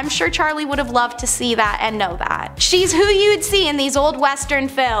death. I'm sure Charlie would have loved to see that and know that. She's who you'd see in these old western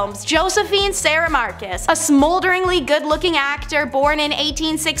films, Josephine Sarah Marcus. A smolderingly good-looking actor born in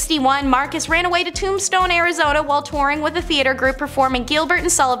 1861, Marcus ran away to Tombstone, Arizona while touring with a theater group performing Gilbert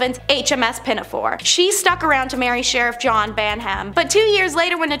and Sullivan's HMS Pinafore. She stuck around to marry Sheriff John Banham, but 2 years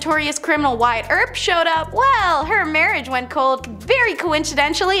later when notorious criminal Wyatt Earp showed up, well, her marriage went cold very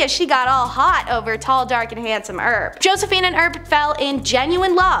coincidentally as she got all hot over tall, dark, and handsome Earp. Josephine and Earp fell in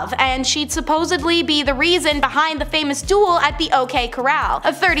genuine love, and she'd supposedly be the reason behind the famous duel at the OK Corral,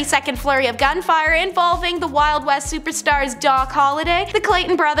 a 30-second flurry of gunfire involving the Wild West superstars Doc Holliday, the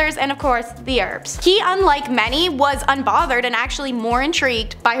Clayton brothers, and of course, the Earps. He, unlike many, was unbothered and actually more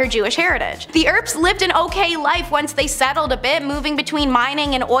intrigued by her Jewish heritage. The Earps lived an okay life once they settled a bit, moving between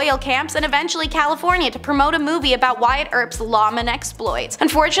mining and oil camps and eventually California to promote a movie about Wyatt Earp's lawman exploits.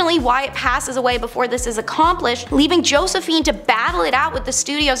 Unfortunately, Wyatt passes away before this is accomplished, leaving Josephine to battle it out with the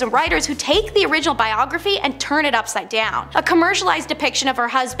studios and writers who take the original biography and turn it upside down. A commercialized depiction of her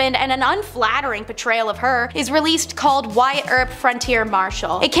husband and an unflattering portrayal of her is released called Wyatt Earp Frontier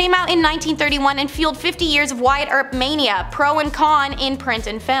Marshal. It came out in 1931 and fueled 50 years of Wyatt Earp mania, pro and con in print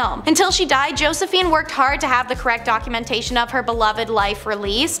and film. Until she died, Josephine worked hard to have the correct documentation of her beloved life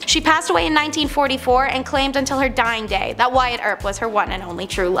released. She passed away in 1944 and claimed until her dying day that Wyatt Earp was her one and only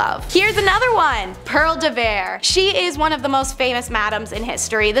true love. Here's another one, Pearl de Vere. She is one of the most famous madams in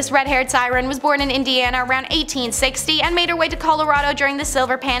history. This red-haired siren was born in Indiana around 1860 and made her way to Colorado during the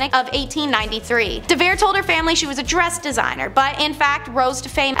Silver Panic of 1893. De Vere told her family she was a dress designer, but in fact rose to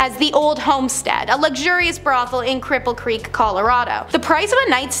fame as the Old Homestead, a luxurious brothel in Cripple Creek, Colorado. The price of a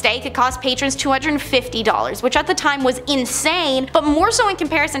night's stay could cost patrons $250, which at the time was insane, but more so in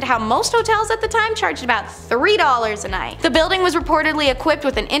comparison to how most hotels at the time charged about $3 a night. The building was reportedly equipped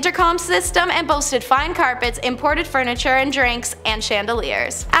with an intercom system and boasted fine carpets, imported furniture and drinks, and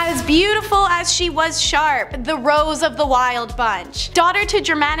chandeliers. As beautiful as she was sharp, the Rose of the Wild Bunch. Daughter to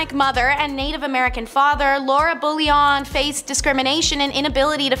Germanic mother and Native American father, Laura Bullion faced discrimination and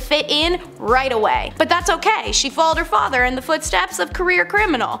inability to fit in right away. But that's okay, she followed her father in the footsteps of career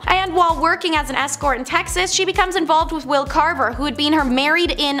criminal. And while working as an escort in Texas, she becomes involved with Will Carver, who had been her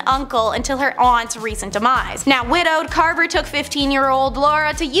married-in uncle until her aunt's recent demise. Now widowed, Carver took 15-year-old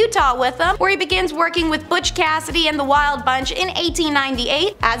Laura to Utah with him, where he begins working with Butch Cassidy and the Wild Bunch in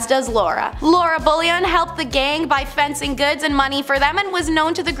 1898, as does Laura. Laura Bullion helped the gang by fencing goods and money for them and was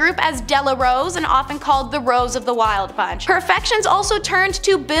known to the group as Della Rose and often called the Rose of the Wild Bunch. Her affections also turned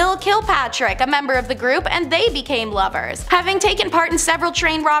to Bill Kilpatrick, a member of the group, and they became lovers. Having taken part in several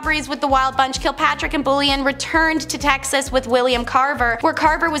train robberies with the Wild Bunch, Kilpatrick and Bullion returned to Texas with William Carver, where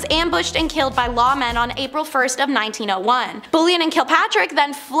Carver was ambushed and killed by lawmen on April 1st of 1901. Bullion and Kilpatrick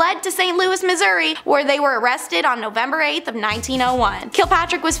then fled to St. Louis, Missouri, where they were arrested on November 8th of 1901.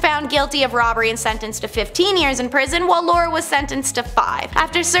 Kilpatrick was found guilty of robbery and sentenced to 15 years in prison, while Laura was sentenced to 5.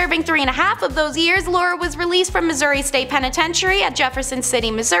 After serving 3.5 of those years, Laura was released from Missouri State Penitentiary at Jefferson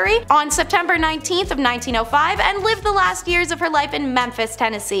City, Missouri on September 19th of 1905 and lived the last years of her life in Memphis,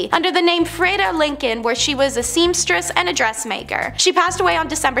 Tennessee, under the name Freda Lincoln, where she was a seamstress and a dressmaker. She passed away on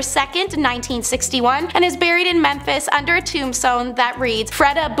December 2nd, 1961, and is buried in Memphis under a tombstone that reads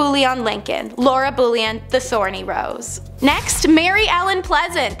Freda Bullion Lincoln, Laura Bullion, the Thorny Rose. Next, Mary Ellen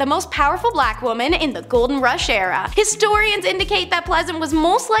Pleasant, the most powerful black woman in the Golden Rush era. Historians indicate that Pleasant was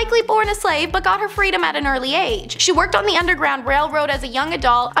most likely born a slave but got her freedom at an early age. She worked on the Underground Railroad as a young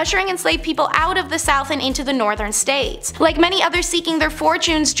adult, ushering enslaved people out of the South and into the northern states. Like many others seeking their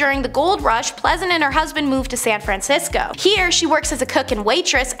fortunes during the gold rush, Pleasant and her husband moved to San Francisco. Here, she works as a cook and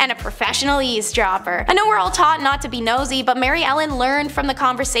waitress and a professional eavesdropper. I know we're all taught not to be nosy, but Mary Ellen learned from the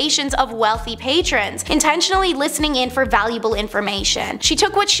conversations of wealthy patrons, intentionally listening in for valuable information. She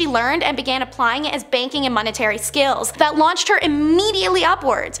took what she learned and began applying it as banking and monetary skills that launched her immediately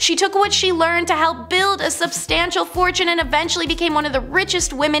upwards. She took what she learned to help build a substantial fortune and eventually became one of the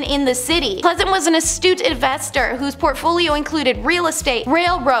richest women in the city. Pleasant was an astute investor whose portfolio included real estate,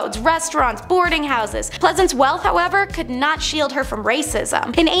 railroads, restaurants, boarding houses. Pleasant's wealth, however, could not shield her from racism.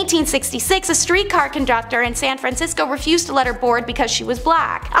 In 1866, a streetcar conductor in San Francisco refused to let her board because she was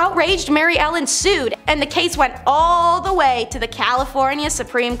black. Outraged, Mary Ellen sued, and the case went all the way to the California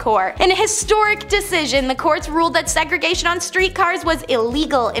Supreme Court. In a historic decision, the courts ruled that segregation on streetcars was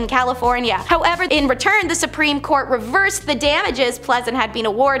illegal in California. However, in return, the Supreme Court reversed the damages Pleasant had been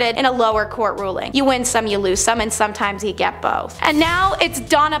awarded in a lower court ruling. You win some, you lose some, and sometimes you get both. And now it's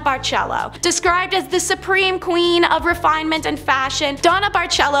Donna Barcelo. Described as the supreme queen of refinement and fashion, Donna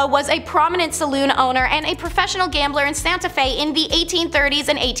Barcelo was a prominent saloon owner and a professional gambler in Santa Fe in the 1830s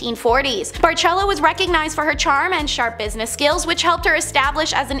and 1840s. Barcelo was recognized for her charm and sharp business skills, which helped her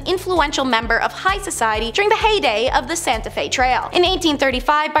establish as an influential member of high society during the heyday of the Santa Fe Trail. In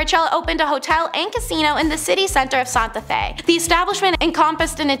 1835, Barcelo opened a hotel and casino in the city center of Santa Fe. The establishment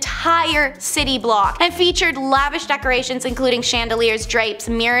encompassed an entire city block and featured lavish decorations including chandeliers, drapes,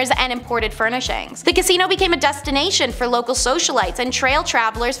 mirrors, and imported furnishings. The casino became a destination for local socialites and trail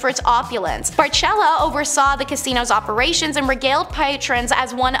travelers for its opulence. Barcelo oversaw the casino's operations and regaled patrons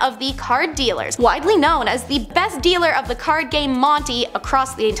as one of the card dealers, widely known as the best dealer of the card game Monte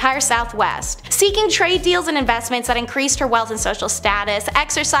across the entire Southwest. Seeking trade deals and investments that increased her wealth and social status,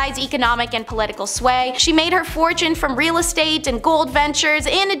 exercised economic and political sway, she made her fortune from real estate and gold ventures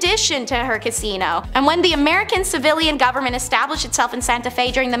in addition to her casino. And when the American civilian government established itself in Santa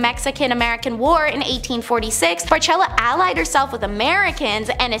Fe during the Mexican-American War in 1846, Barcelo allied herself with Americans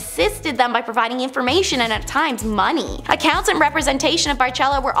and assisted them by providing information and at times money. Accounts and representation of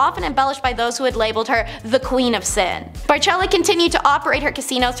Barcelo were often embellished by those who had labeled her the Queen of Sin. Barcelo continued to operate her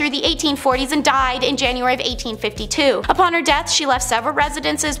casino through the 1840s and died in January of 1852. Upon her death, she left several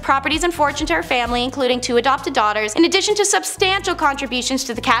residences, properties, and fortune to her family, including 2 adopted daughters, in addition to substantial contributions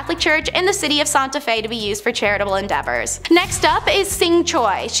to the Catholic Church and the city of Santa Fe to be used for charitable endeavors. Next up is Sing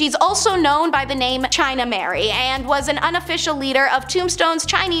Choi. She's also known by the name China Mary and was an unofficial leader of Tombstone's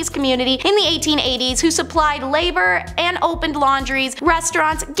Chinese community in the 1880s who supplied labor and opened laundries,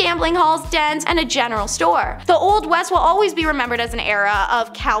 restaurants, gambling halls, dens, and a general store. The Old West will always be remembered as an era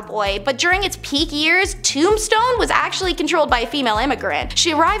of cowboy, but during its peak years, Tombstone was actually controlled by a female immigrant.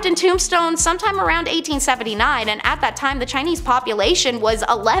 She arrived in Tombstone sometime around 1879, and at that time the Chinese population was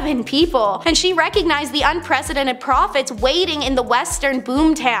 11 people, and she recognized the unprecedented profits waiting in the western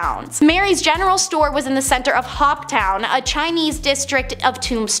boom towns. Mary's general store was in the center of Hoptown, a Chinese district of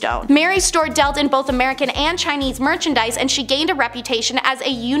Tombstone. Mary's store dealt in both American and Chinese merchandise, and she gained a reputation as a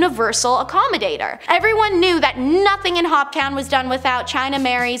universal accommodator. Everyone knew that nothing in Hoptown was done without China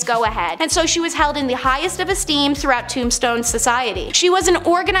Mary's go-ahead, and so she was held in the highest of esteem throughout Tombstone society. She was an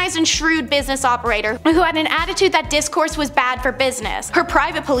organized and shrewd business operator who had an attitude that discourse was bad for business. Her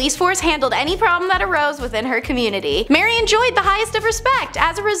private police force handled any problem that arose within her community. Mary enjoyed the highest of respect.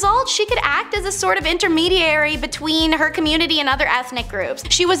 As a result, she could act as a sort of intermediary between her community and other ethnic groups.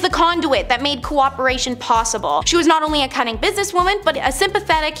 She was the conduit that made cooperation possible. She was not only a cunning businesswoman, but a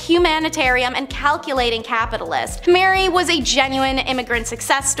sympathetic humanitarian and calculating capitalist. Mary was a genuine immigrant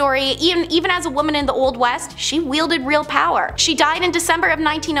success story. Even as a woman in the Old West, she wielded real power. She died in December of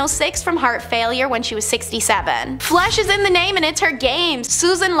 1906 from heart failure when she was 67. Flesh is in the name and it's her game.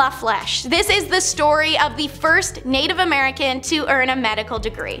 Susan LaFleche. This is the story of the first Native American to earn a medical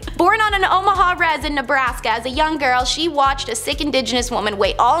degree. Born on an Omaha res in Nebraska as a young girl, she watched a sick indigenous woman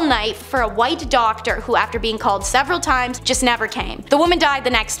wait all night for a white doctor who, after being called several times, just never came. The woman died the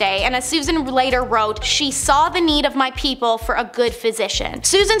next day, and as Susan later wrote, "She saw the need of my people for a good physician."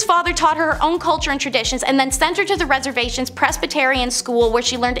 Susan's father taught her her own culture and traditions and then sent her to the reservation's Presbyterian school where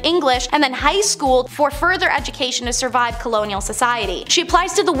she learned English, and then high school for further education to survive colonial society. She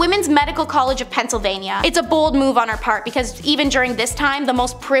applies to the Women's Medical College of Pennsylvania. It's a bold move on her part because even during this time, the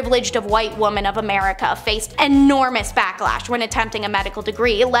most privileged of white women of America faced enormous backlash when attempting a medical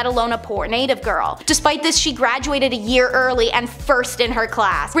degree, let alone a poor native girl. Despite this, she graduated a year early and first in her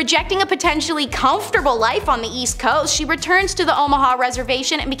class. Rejecting a potentially comfortable life on the East Coast, she returns to the Omaha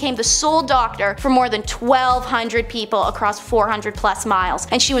reservation and became the sole doctor for more than 1,200 people across 400 plus miles,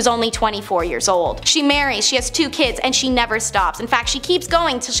 and she was only 24 years old. She marries, she has 2 kids, and she never stops. In fact, she keeps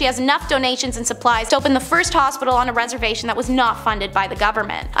going till she has enough donations and supplies to open the first hospital on a reservation that was not funded by the government.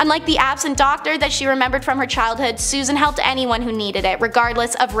 government. Unlike the absent doctor that she remembered from her childhood, Susan helped anyone who needed it,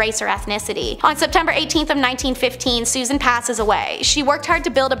 regardless of race or ethnicity. On September 18th of 1915, Susan passes away. She worked hard to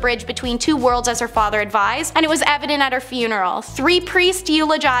build a bridge between two worlds as her father advised, and it was evident at her funeral. 3 priests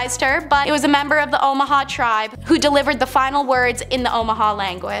eulogized her, but it was a member of the Omaha tribe who delivered the final words in the Omaha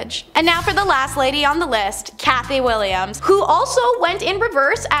language. And now for the last lady on the list, Cathy Williams, who also went in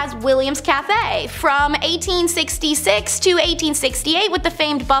reverse as Williams Cathay from 1866 to 1868 with the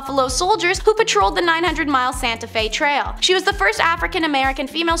famed Buffalo Soldiers who patrolled the 900-mile Santa Fe Trail. She was the first African-American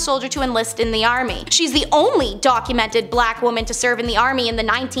female soldier to enlist in the Army. She's the only documented black woman to serve in the Army in the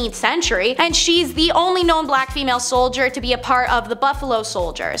 19th century, and she's the only known black female soldier to be a part of the Buffalo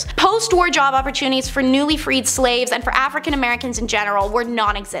Soldiers. Post-war job opportunities for newly freed slaves and for African Americans in general were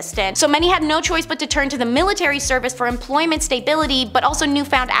non-existent, so many had no choice but to turn to the military service for employment stability, but also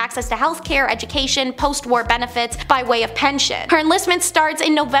newfound access to healthcare, education, post-war benefits by way of pension. Her enlistment starts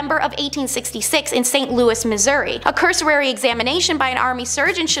in November of 1866 in St. Louis, Missouri. A cursory examination by an Army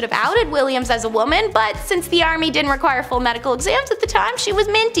surgeon should have outed Williams as a woman, but since the Army didn't require full medical exams at the time, she was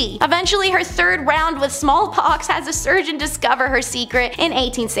minty. Eventually, her 3rd round with smallpox has a surgeon discover her secret in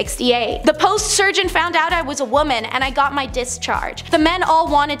 1868. The post-surgeon found out I was a woman, and I got my discharge. The men all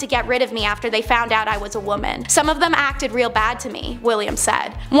wanted to get rid of me after they found out I was a woman. Some of them acted real bad to me, Williams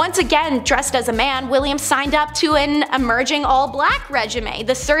said. Once again, dressed as a man, Williams signed up to an emerging all-black regiment,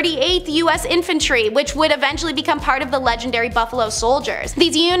 the 38th U.S. Infantry, which would eventually become part of the legendary Buffalo Soldiers.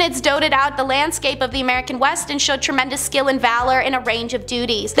 These units dotted out the landscape of the American West and showed tremendous skill and valor in a range of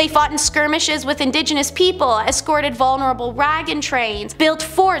duties. They fought in skirmishes with indigenous people, escorted vulnerable wagon trains, built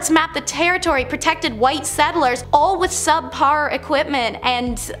forts, mapped the territory, protected white settlers, all with subpar equipment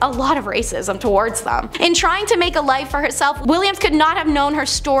and a lot of racism towards them. In trying to make a life for herself, Williams could not have known her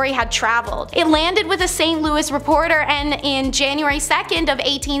story had traveled. It landed with a St. Louis Reporter, and in January 2nd of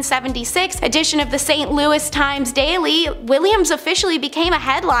 1876 edition of the St. Louis Times Daily, Williams officially became a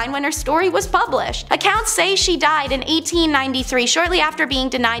headline when her story was published. Accounts say she died in 1893, shortly after being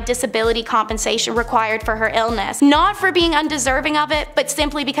denied disability compensation required for her illness. Not for being undeserving of it, but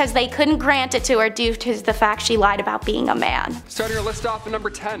simply because they couldn't grant it to her due to the fact she lied about being a man. Starting our list off at number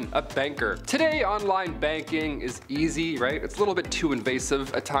 10, a banker. Today, online banking is easy, right? It's a little bit too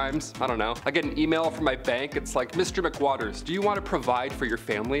invasive at times. I don't know. I get an email from my bank, it's like, Mr. McWaters, do you want to provide for your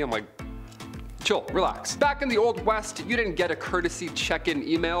family? I'm like, chill, relax. Back in the Old West, you didn't get a courtesy check-in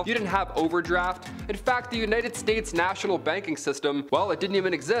email, you didn't have overdraft. In fact, the United States national banking system, well, it didn't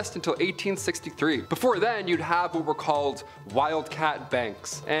even exist until 1863. Before then, you'd have what were called wildcat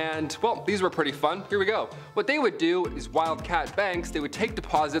banks. And, well, these were pretty fun. Here we go. What they would do is wildcat banks, they would take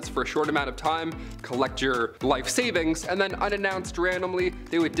deposits for a short amount of time, collect your life savings, and then unannounced randomly,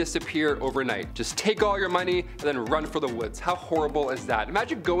 they would disappear overnight. Just take all your money and then run for the woods. How horrible is that?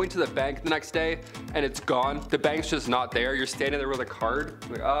 Imagine going to the bank the next day and it's gone. The bank's just not there. You're standing there with a card.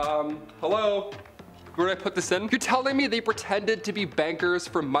 Like, hello? Where did I put this in? You're telling me they pretended to be bankers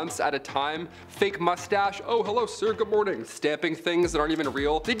for months at a time? Fake mustache, oh hello sir, good morning. Stamping things that aren't even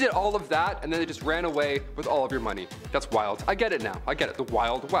real. They did all of that and then they just ran away with all of your money. That's wild. I get it now. I get it. The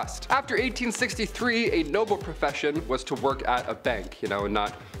Wild West. After 1863, a noble profession was to work at a bank, you know, and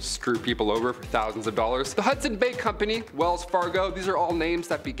not screw people over for thousands of dollars. The Hudson Bay Company, Wells Fargo, these are all names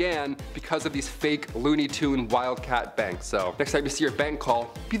that began because of these fake Looney Tune wildcat banks. So next time you see your bank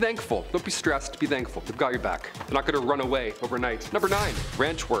call, be thankful. Don't be stressed, be thankful. They've got your back. They're not gonna run away overnight. Number 9,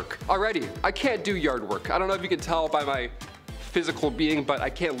 ranch work. Alrighty, I can't do yard work. I don't know if you can tell by my physical being, but I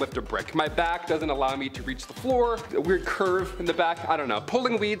can't lift a brick. My back doesn't allow me to reach the floor, a weird curve in the back, I don't know.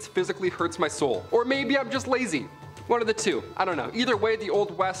 Pulling weeds physically hurts my soul. Or maybe I'm just lazy. One of the two, I don't know. Either way, the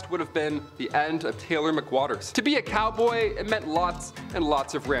Old West would have been the end of Taylor McWaters. To be a cowboy, it meant lots and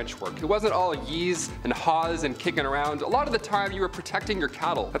lots of ranch work. It wasn't all yees and haws and kicking around. A lot of the time you were protecting your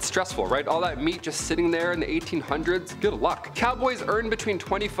cattle. That's stressful, right? All that meat just sitting there in the 1800s, good luck. Cowboys earned between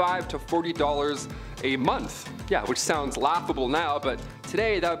 $25 to $40 a month. Yeah, which sounds laughable now, but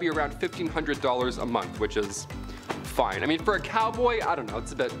today that would be around $1,500 a month, which is fine. I mean, for a cowboy, I don't know,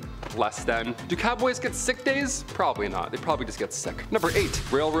 it's a bit less than. Do cowboys get sick days? Probably not. They probably just get sick. Number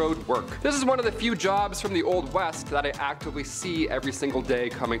 8, railroad work. This is one of the few jobs from the Old West that I actively see every single day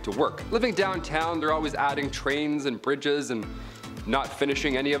coming to work. Living downtown, they're always adding trains and bridges and not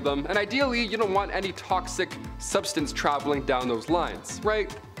finishing any of them. And ideally, you don't want any toxic substance traveling down those lines,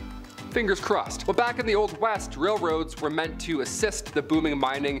 right? Fingers crossed. Well, back in the Old West, railroads were meant to assist the booming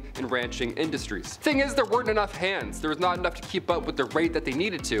mining and ranching industries. Thing is, there weren't enough hands. There was not enough to keep up with the rate that they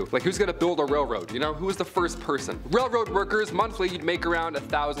needed to. Like, who's gonna build a railroad? You know, who was the first person? Railroad workers, monthly you'd make around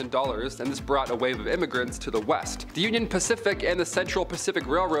 $1,000, and this brought a wave of immigrants to the West. The Union Pacific and the Central Pacific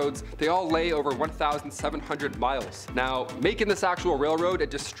Railroads, they all lay over 1,700 miles. Now, making this actual railroad, it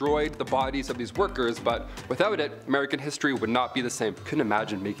destroyed the bodies of these workers, but without it, American history would not be the same. Couldn't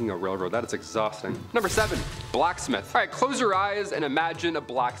imagine making a railroad, that is exhausting. Number 7, blacksmith. Alright, close your eyes and imagine a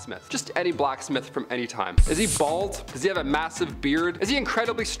blacksmith. Just any blacksmith from any time. Is he bald? Does he have a massive beard? Is he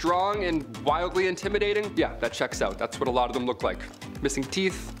incredibly strong and wildly intimidating? Yeah, that checks out. That's what a lot of them look like. Missing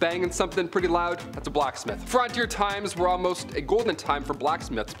teeth, banging something pretty loud, that's a blacksmith. Frontier times were almost a golden time for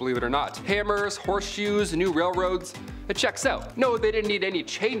blacksmiths, believe it or not. Hammers, horseshoes, new railroads, it checks out. No, they didn't need any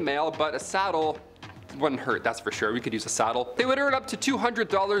chainmail, but a saddle wouldn't hurt, that's for sure. We could use a saddle. They would earn up to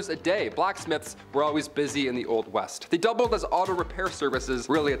 $200 a day. Blacksmiths were always busy in the Old West. They doubled as auto repair services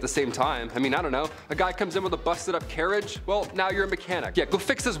really at the same time. I mean, I don't know. A guy comes in with a busted up carriage, well, now you're a mechanic. Yeah, go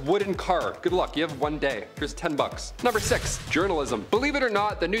fix this wooden car. Good luck, you have one day. Here's 10 bucks. Number 6, journalism. Believe it or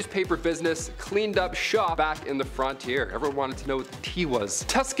not, the newspaper business cleaned up shop back in the frontier. Everyone wanted to know what the tea was.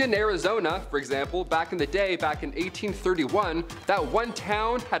 Tucson, Arizona, for example, back in the day, back in 1831, that one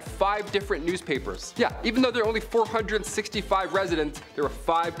town had 5 different newspapers. Yeah, even though there are only 465 residents, there were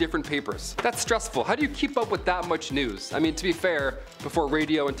 5 different papers. That's stressful. How do you keep up with that much news? I mean, to be fair, before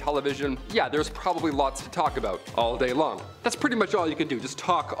radio and television, yeah, there's probably lots to talk about all day long. That's pretty much all you can do, just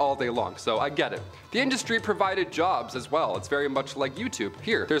talk all day long, so I get it. The industry provided jobs as well. It's very much like YouTube.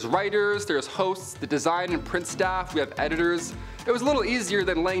 Here, there's writers, there's hosts, the design and print staff, we have editors. It was a little easier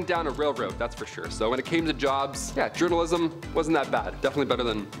than laying down a railroad, that's for sure. So when it came to jobs, yeah, journalism wasn't that bad. Definitely better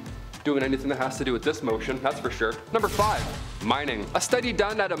than doing anything that has to do with this motion, that's for sure. Number 5, mining. A study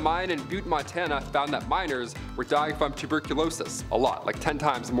done at a mine in Butte, Montana found that miners were dying from tuberculosis. A lot, like 10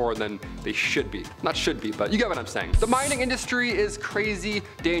 times more than they should be. Not should be, but you get what I'm saying. The mining industry is crazy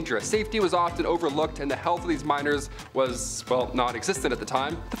dangerous. Safety was often overlooked and the health of these miners was, well, non-existent at the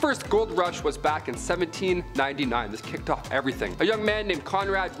time. The first gold rush was back in 1799. This kicked off everything. A young man named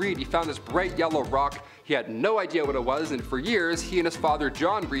Conrad Reed, he found this bright yellow rock. He had no idea what it was, and for years, he and his father,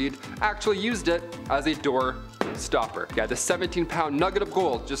 John Reed, actually used it as a door stopper. Yeah, this 17-pound nugget of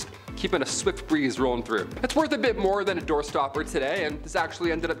gold, just keeping a swift breeze rolling through. It's worth a bit more than a door stopper today, and this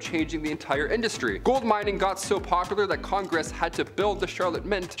actually ended up changing the entire industry. Gold mining got so popular that Congress had to build the Charlotte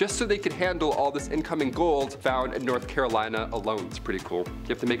Mint just so they could handle all this incoming gold found in North Carolina alone. It's pretty cool. You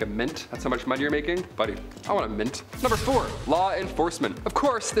have to make a mint? That's how much money you're making? Buddy, I want a mint. Number 4, law enforcement. Of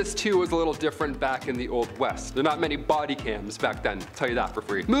course, this too was a little different back in the Old West. There are not many body cams back then, I'll tell you that for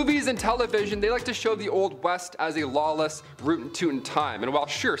free. Movies and television, they like to show the Old West as a lawless, rootin' tootin' time, and while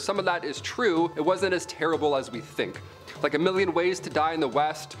sure, some of that is true, it wasn't as terrible as we think. Like A Million Ways to Die in the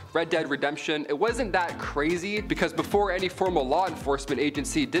West, Red Dead Redemption, it wasn't that crazy because before any formal law enforcement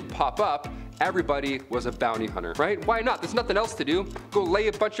agency did pop up, everybody was a bounty hunter, right? Why not? There's nothing else to do. Go lay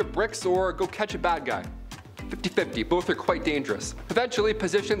a bunch of bricks or go catch a bad guy. 50-50, both are quite dangerous. Eventually,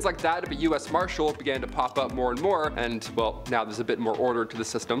 positions like that of a US Marshal began to pop up more and more, and well, now there's a bit more order to the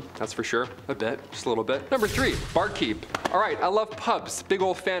system, that's for sure. A bit, just a little bit. Number 3, barkeep. Alright, I love pubs, big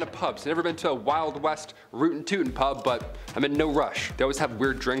old fan of pubs. Never been to a Wild West rootin' tootin' pub, but I'm in no rush. They always have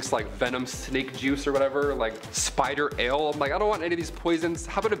weird drinks like venom snake juice or whatever, like spider ale. I'm like, I don't want any of these poisons.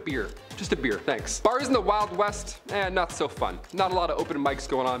 How about a beer? Just a beer, thanks. Bars in the Wild West, not so fun. Not a lot of open mics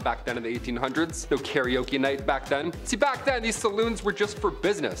going on back then in the 1800s. No karaoke night back then. See, back then, these saloons were just for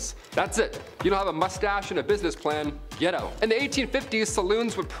business. That's it. You don't have a mustache and a business plan, get out. In the 1850s,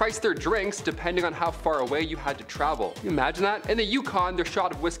 saloons would price their drinks depending on how far away you had to travel. Can you imagine that? In the Yukon, their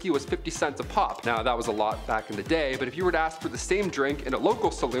shot of whiskey was 50 cents a pop. Now, that was a lot back in the day, but if you were to ask for the same drink in a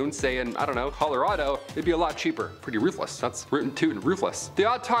local saloon, say in, I don't know, Colorado, it'd be a lot cheaper. Pretty ruthless. That's rootin' tootin' ruthless. The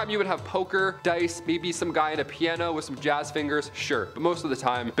odd time you would have poker, dice, maybe some guy in a piano with some jazz fingers, sure, but most of the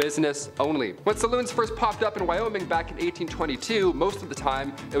time, business only. When saloons first popped up in Wyoming back in 1822, most of the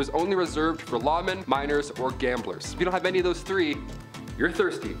time, it was only reserved for lawmen, miners, or gamblers. If you don't have any of those 3, you're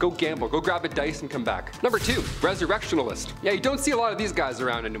thirsty. Go gamble, go grab a dice and come back. Number 2, resurrectionalist. Yeah, you don't see a lot of these guys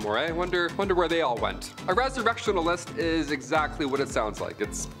around anymore, eh? Wonder where they all went. A resurrectionalist is exactly what it sounds like.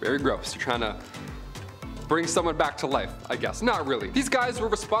 It's very gross. You're trying to bring someone back to life, I guess. Not really. These guys were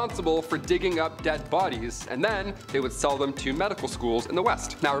responsible for digging up dead bodies, and then they would sell them to medical schools in the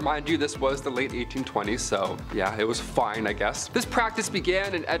West. Now remind you, this was the late 1820s, so yeah, it was fine, I guess. This practice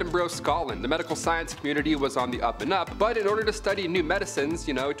began in Edinburgh, Scotland. The medical science community was on the up and up, but in order to study new medicines,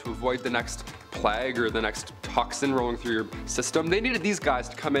 you know, to avoid the next plague or the next toxin rolling through your system. They needed these guys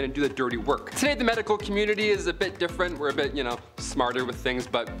to come in and do the dirty work. Today the medical community is a bit different. We're a bit, you know, smarter with things,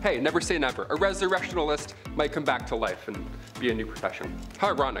 but hey, never say never. A resurrectionalist might come back to life and be a new profession. How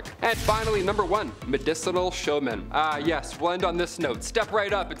ironic. And finally, number 1, medicinal showmen. Yes, we'll end on this note. Step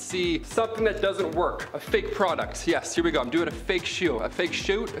right up and see something that doesn't work. A fake product. Yes, here we go. I'm doing a fake shoe. A fake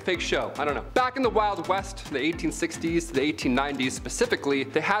shoot, a fake show. I don't know. Back in the Wild West, the 1860s to the 1890s specifically,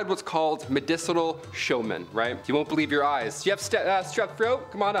 they had what's called medicinal showmen, right? You won't believe your eyes. You have strep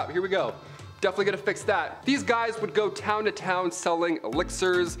throat? Come on up, here we go. Definitely gonna fix that. These guys would go town to town selling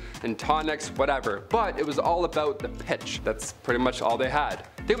elixirs and tonics, whatever, but it was all about the pitch. That's pretty much all they had.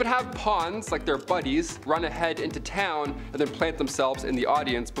 They would have pawns, like their buddies, run ahead into town and then plant themselves in the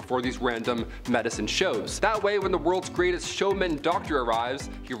audience before these random medicine shows. That way, when the world's greatest showman doctor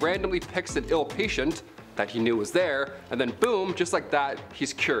arrives, he randomly picks an ill patient that he knew was there, and then boom, just like that,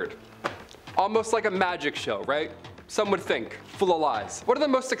 he's cured. Almost like a magic show, right? Some would think, full of lies. One of the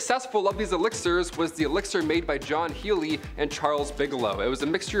most successful of these elixirs was the elixir made by John Healy and Charles Bigelow. It was a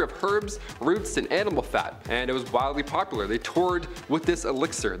mixture of herbs, roots, and animal fat, and it was wildly popular. They toured with this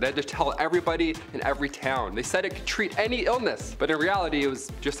elixir. They had to tell everybody in every town. They said it could treat any illness, but in reality, it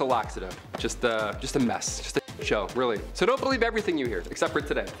was just a laxative. Just a mess, just a show, really. So don't believe everything you hear, except for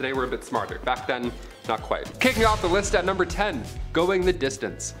today. Today we're a bit smarter. Back then, not quite. Kicking off the list at number 10, going the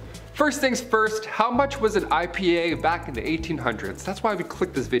distance. First things first, how much was an IPA back in the 1800s? That's why we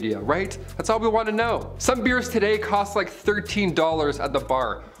clicked this video, right? That's all we want to know. Some beers today cost like $13 at the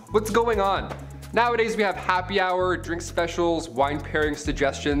bar. What's going on? Nowadays we have happy hour, drink specials, wine pairing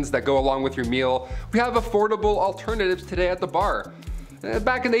suggestions that go along with your meal. We have affordable alternatives today at the bar.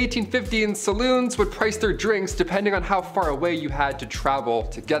 Back in the 1850s, saloons would price their drinks depending on how far away you had to travel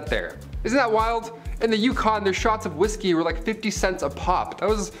to get there. Isn't that wild? In the Yukon, their shots of whiskey were like 50 cents a pop. That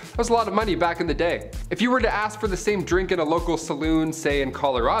was a lot of money back in the day. If you were to ask for the same drink in a local saloon, say in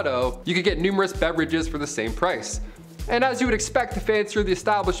Colorado, you could get numerous beverages for the same price. And as you would expect, the fancier the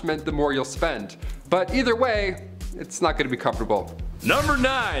establishment, the more you'll spend. But either way, it's not gonna be comfortable. Number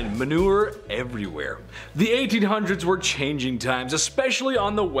 9, manure everywhere. The 1800s were changing times, especially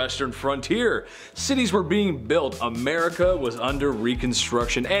on the western frontier. Cities were being built, America was under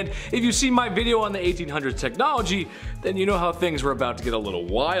reconstruction, and if you see my video on the 1800s technology, then you know how things were about to get a little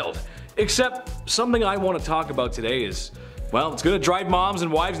wild. Except, something I want to talk about today is, well, it's gonna drive moms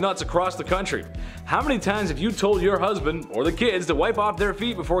and wives nuts across the country. How many times have you told your husband or the kids to wipe off their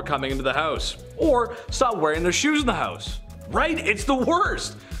feet before coming into the house? Or stop wearing their shoes in the house? Right? It's the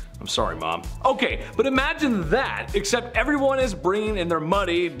worst. I'm sorry, Mom. Okay, but imagine that, except everyone is bringing in their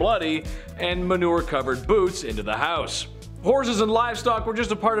muddy, bloody, and manure-covered boots into the house. Horses and livestock were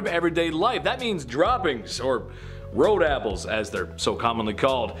just a part of everyday life. That means droppings, or road apples, as they're so commonly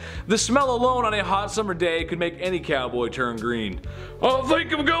called. The smell alone on a hot summer day could make any cowboy turn green. I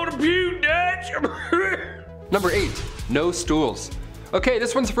think I'm going to puke, Dad. Number 8, no stools. Okay,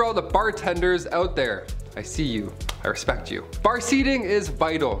 this one's for all the bartenders out there. I see you. I respect you. Bar seating is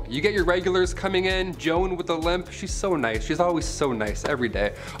vital. You get your regulars coming in. Joan with a limp, she's so nice. She's always so nice every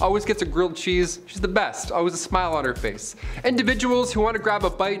day. Always gets a grilled cheese. She's the best. Always a smile on her face. Individuals who want to grab a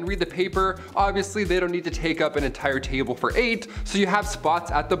bite and read the paper, obviously they don't need to take up an entire table for 8, so you have spots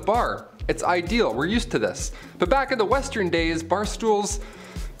at the bar. It's ideal. We're used to this. But back in the Western days, bar stools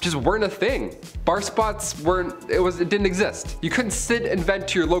just weren't a thing. Bar spots it didn't exist. You couldn't sit and vent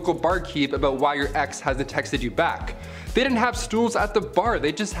to your local barkeep about why your ex hasn't texted you back. They didn't have stools at the bar,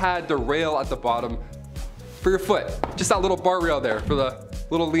 they just had the rail at the bottom for your foot. Just that little bar rail there for the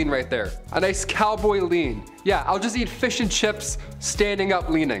little lean right there. A nice cowboy lean. Yeah, I'll just eat fish and chips, standing up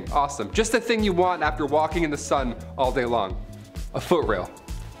leaning. Awesome. Just the thing you want after walking in the sun all day long. A foot rail.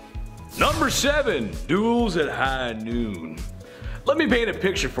 Number 7, duels at high noon. Let me paint a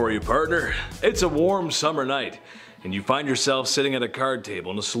picture for you, partner. It's a warm summer night, and you find yourself sitting at a card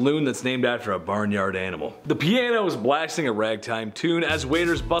table in a saloon that's named after a barnyard animal. The piano is blasting a ragtime tune as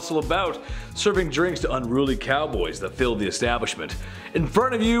waiters bustle about, serving drinks to unruly cowboys that fill the establishment. In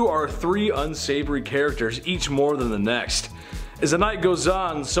front of you are 3 unsavory characters, each more than the next. As the night goes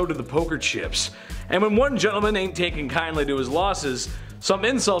on, so do the poker chips. And when one gentleman ain't taking kindly to his losses, some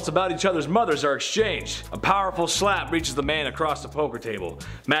insults about each other's mothers are exchanged. A powerful slap reaches the man across the poker table,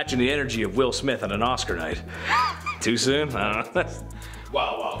 matching the energy of Will Smith on an Oscar night. Too soon? I don't know.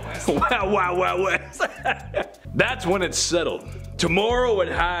 Wow, wow, West. Wow, West. That's when it's settled. Tomorrow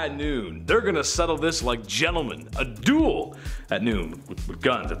at high noon, they're gonna settle this like gentlemen. A duel at noon with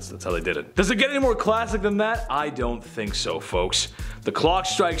guns. That's how they did it. Does it get any more classic than that? I don't think so, folks. The clock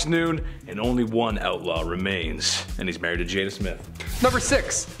strikes noon, and only one outlaw remains, and he's married to Jada Smith. Number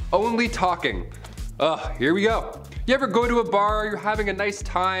 6, only talking. Ugh, here we go. You ever go to a bar, you're having a nice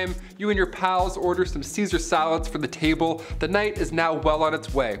time, you and your pals order some Caesar salads for the table, the night is now well on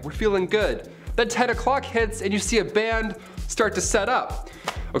its way, we're feeling good. Then 10 o'clock hits and you see a band start to set up.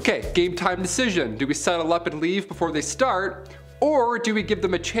 Okay, game time decision. Do we settle up and leave before they start? Or do we give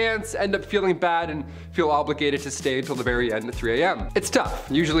them a chance, end up feeling bad, and feel obligated to stay until the very end at 3 a.m.? It's tough.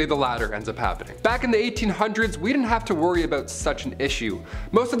 Usually the latter ends up happening. Back in the 1800s, we didn't have to worry about such an issue.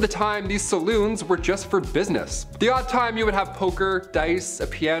 Most of the time, these saloons were just for business. The odd time you would have poker, dice, a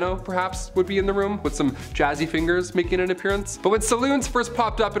piano perhaps would be in the room with some jazzy fingers making an appearance. But when saloons first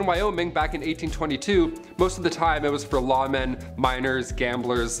popped up in Wyoming back in 1822, most of the time it was for lawmen, miners,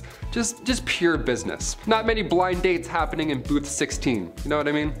 gamblers, just pure business. Not many blind dates happening in booth 16, you know what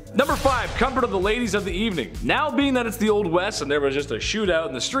I mean? Number 5, comfort of the ladies of the evening. Now being that it's the Old West and there was just a shootout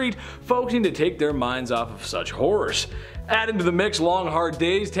in the street, folks need to take their minds off of such horrors. Add into the mix long hard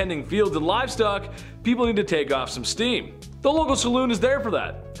days tending fields and livestock, people need to take off some steam. The local saloon is there for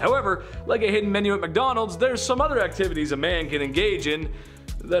that. However, like a hidden menu at McDonald's, there's some other activities a man can engage in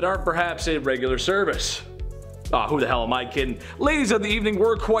that aren't perhaps a regular service. Aw, who the hell am I kidding? Ladies of the evening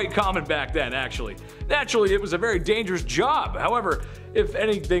were quite common back then, actually. Naturally, it was a very dangerous job. However, if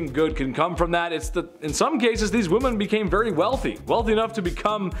anything good can come from that, it's that in some cases these women became very wealthy enough to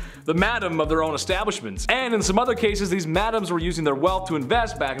become the madam of their own establishments. And in some other cases, these madams were using their wealth to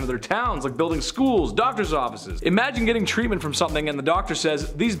invest back into their towns, like building schools, doctor's offices. Imagine getting treatment from something and the doctor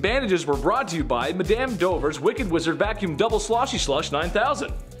says, "These bandages were brought to you by Madame Dover's Wicked Wizard Vacuum Double Sloshy Slush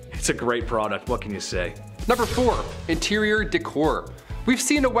 9000. It's a great product, what can you say? Number 4, interior decor. We've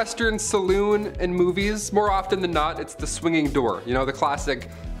seen a Western saloon in movies. More often than not, it's the swinging door. You know, the classic,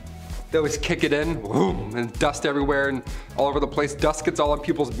 they always kick it in, boom, and dust everywhere and all over the place. Dust gets all on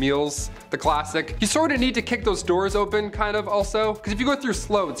people's meals, the classic. You sort of need to kick those doors open, kind of, also. Because if you go through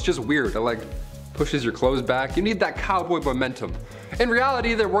slow, it's just weird. It like pushes your clothes back. You need that cowboy momentum. In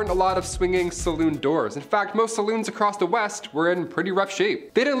reality, there weren't a lot of swinging saloon doors. In fact, most saloons across the West were in pretty rough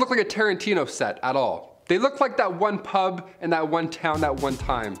shape. They didn't look like a Tarantino set at all. They looked like that one pub in that one town that one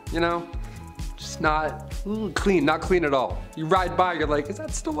time, you know? Just not clean, not clean at all. You ride by, you're like, is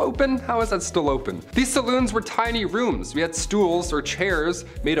that still open? How is that still open? These saloons were tiny rooms. We had stools or chairs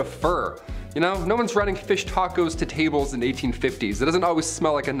made of fur. You know, no one's running fish tacos to tables in the 1850s. It doesn't always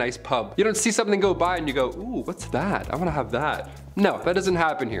smell like a nice pub. You don't see something go by and you go, ooh, what's that? I wanna have that. No, that doesn't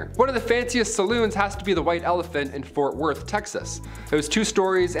happen here. One of the fanciest saloons has to be the White Elephant in Fort Worth, Texas. It was 2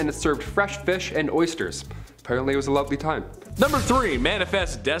 stories and it served fresh fish and oysters. Apparently it was a lovely time. Number 3,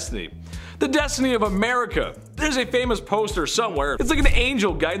 manifest destiny. The destiny of America. There's a famous poster somewhere. It's like an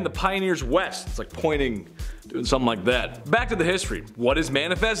angel guiding the pioneers west. It's like pointing, doing something like that. Back to the history. What is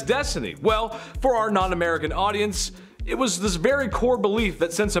manifest destiny? Well, for our non-American audience, it was this very core belief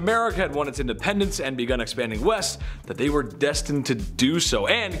that since America had won its independence and begun expanding west, that they were destined to do so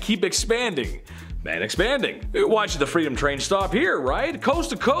and keep expanding. And expanding. Why should the freedom train stop here, right?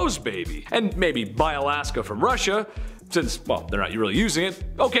 Coast to coast, baby. And maybe buy Alaska from Russia, since, well, they're not really using it.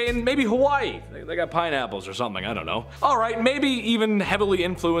 Okay, and maybe Hawaii. They got pineapples or something, I don't know. Alright, maybe even heavily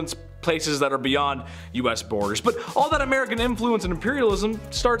influenced places that are beyond US borders. But all that American influence and imperialism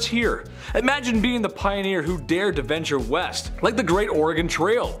starts here. Imagine being the pioneer who dared to venture west, like the Great Oregon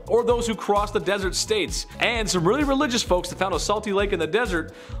Trail, or those who crossed the desert states. And some really religious folks that found a salty lake in the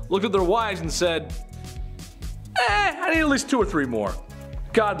desert looked at their wives and said, I need at least 2 or 3 more.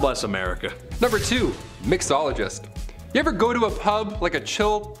 God bless America. Number 2, mixologist. You ever go to a pub, like a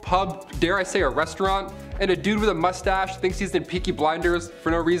chill pub, dare I say a restaurant, and a dude with a mustache thinks he's in Peaky Blinders for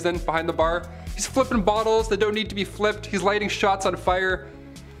no reason behind the bar? He's flipping bottles that don't need to be flipped, he's lighting shots on fire.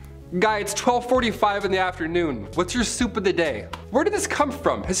 Guy, it's 12:45 in the afternoon. What's your soup of the day? Where did this come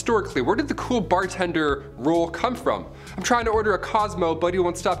from, historically? Where did the cool bartender role come from? I'm trying to order a Cosmo, but he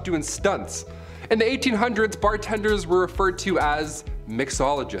won't stop doing stunts. In the 1800s, bartenders were referred to as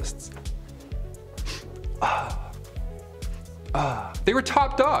mixologists. They were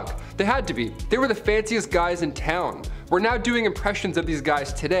top dog. They had to be. They were the fanciest guys in town. We're now doing impressions of these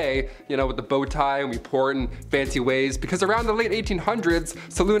guys today, you know, with the bow tie, and we pour it in fancy ways, because around the late 1800s,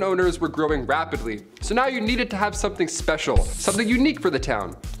 saloon owners were growing rapidly. So now you needed to have something special, something unique for the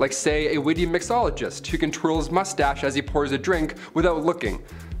town, like say a witty mixologist who can twirl his mustache as he pours a drink without looking.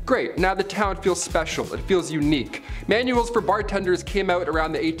 Great, now the town feels special, it feels unique. Manuals for bartenders came out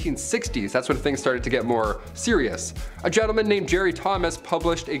around the 1860s, that's when things started to get more serious. A gentleman named Jerry Thomas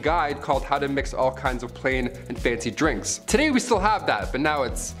published a guide called How to Mix All Kinds of Plain and Fancy Drinks. Today we still have that, but now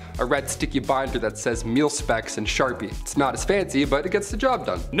it's a red sticky binder that says meal specs and Sharpie. It's not as fancy, but it gets the job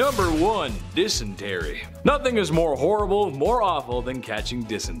done. Number 1. Dysentery. Nothing is more horrible, more awful than catching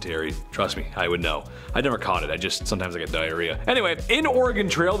dysentery. Trust me, I would know. I never caught it, sometimes I get diarrhea. Anyway, in Oregon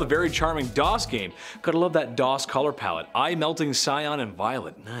Trail, the very charming DOS game. Gotta love that DOS color palette. Eye melting cyan and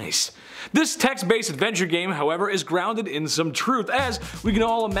violet, nice. This text-based adventure game, however, is grounded in some truth, as we can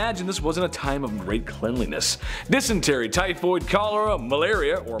all imagine this wasn't a time of great cleanliness. Dysentery, typhoid, cholera,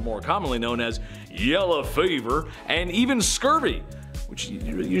 malaria, or more commonly known as yellow fever, and even scurvy, which you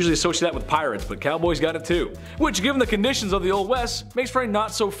usually associate that with pirates, but cowboys got it too. Which, given the conditions of the Old West, makes for a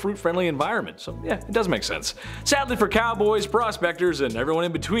not so fruit-friendly environment. So yeah, it does make sense. Sadly for cowboys, prospectors, and everyone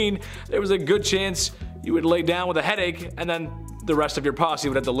in between, there was a good chance you would lay down with a headache, and then the rest of your posse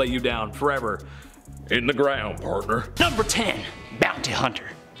would have to lay you down forever in the ground, partner. Number 10, bounty hunter.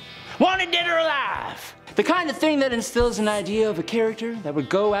 Wanted dead or alive. The kind of thing that instills an idea of a character that would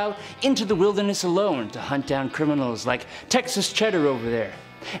go out into the wilderness alone to hunt down criminals like Texas Cheddar over there,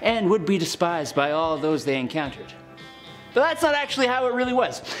 and would be despised by all those they encountered. But that's not actually how it really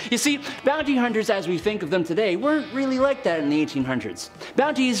was. You see, bounty hunters as we think of them today weren't really like that in the 1800s.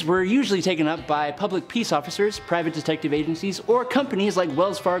 Bounties were usually taken up by public peace officers, private detective agencies, or companies like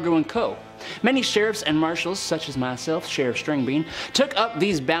Wells Fargo & Co. Many sheriffs and marshals, such as myself, Sheriff Stringbean, took up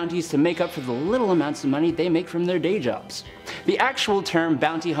these bounties to make up for the little amounts of money they make from their day jobs. The actual term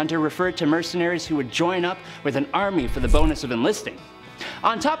bounty hunter referred to mercenaries who would join up with an army for the bonus of enlisting.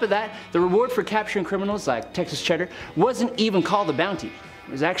 On top of that, the reward for capturing criminals like Texas Cheddar wasn't even called a bounty.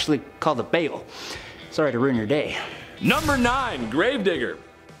 It was actually called a bail. Sorry to ruin your day. Number 9, gravedigger.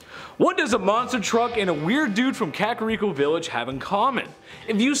 What does a monster truck and a weird dude from Kakariko Village have in common?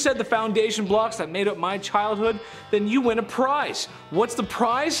 If you said the foundation blocks that made up my childhood, then you win a prize. What's the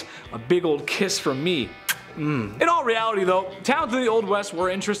prize? A big old kiss from me. In all reality though, towns in the Old West were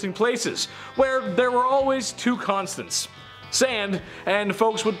interesting places, where there were always two constants. Sand, and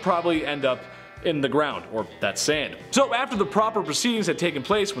folks would probably end up in the ground, or that sand. So after the proper proceedings had taken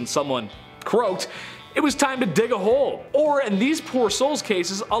place when someone croaked, it was time to dig a hole, or in these poor souls'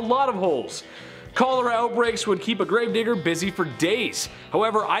 cases, a lot of holes. Cholera outbreaks would keep a gravedigger busy for days.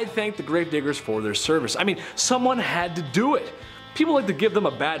 However, I thank the gravediggers for their service. I mean, someone had to do it. People like to give them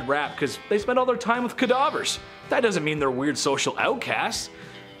a bad rap because they spend all their time with cadavers. That doesn't mean they're weird social outcasts.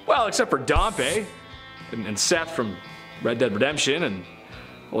 Well, except for Dompe and Seth from Red Dead Redemption, and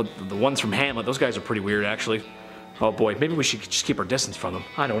well, the ones from Hamlet. Those guys are pretty weird, actually. Oh boy, maybe we should just keep our distance from them.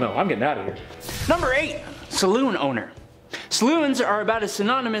 I don't know, I'm getting out of here. Number 8, saloon owner. Saloons are about as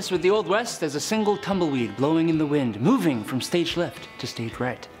synonymous with the Old West as a single tumbleweed blowing in the wind, moving from stage left to stage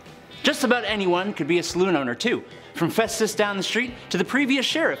right. Just about anyone could be a saloon owner too, from Festus down the street to the previous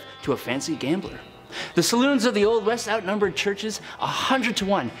sheriff to a fancy gambler. The saloons of the Old West outnumbered churches 100 to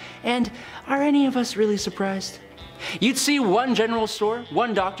 1, and are any of us really surprised? You'd see one general store,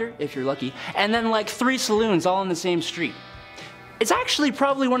 one doctor, if you're lucky, and then like 3 saloons all on the same street. It's actually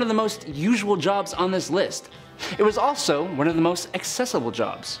probably one of the most usual jobs on this list. It was also one of the most accessible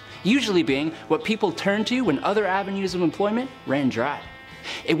jobs, usually being what people turned to when other avenues of employment ran dry.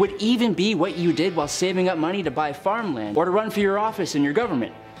 It would even be what you did while saving up money to buy farmland or to run for your office in your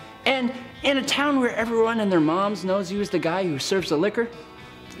government. And in a town where everyone and their moms knows you as the guy who serves the liquor,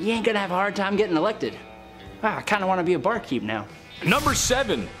 you ain't gonna have a hard time getting elected. I kinda wanna be a barkeep now. Number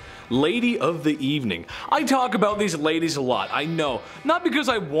 7, lady of the evening. I talk about these ladies a lot, I know. Not because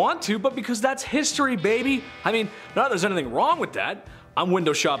I want to, but because that's history, baby. I mean, not that there's anything wrong with that. I'm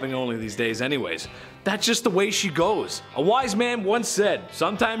window shopping only these days anyways. That's just the way she goes. A wise man once said,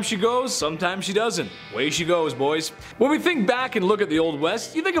 sometimes she goes, sometimes she doesn't. Way she goes, boys. When we think back and look at the Old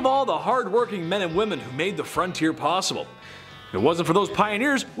West, you think of all the hard-working men and women who made the frontier possible. If it wasn't for those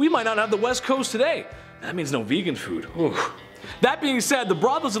pioneers, we might not have the West Coast today. That means no vegan food. Ooh. That being said, the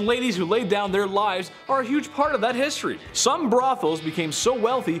brothels and ladies who laid down their lives are a huge part of that history. Some brothels became so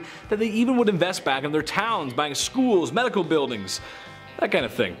wealthy that they even would invest back in their towns, buying schools, medical buildings, that kind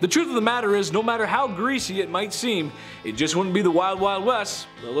of thing. The truth of the matter is, no matter how greasy it might seem, it just wouldn't be the Wild Wild West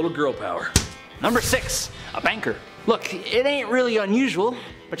with a little girl power. Number 6, a banker. Look, it ain't really unusual,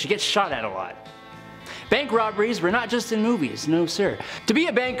 but you get shot at a lot. Bank robberies were not just in movies, no sir. To be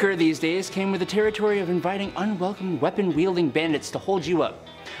a banker these days came with the territory of inviting unwelcome weapon-wielding bandits to hold you up.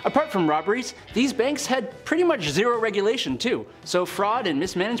 Apart from robberies, these banks had pretty much zero regulation too, so fraud and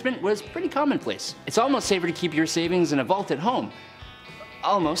mismanagement was pretty commonplace. It's almost safer to keep your savings in a vault at home.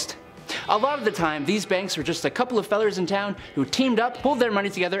 almost. A lot of the time, these banks were just a couple of fellers in town who teamed up, pulled their money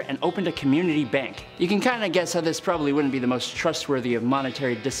together, and opened a community bank. You can kinda guess how this probably wouldn't be the most trustworthy of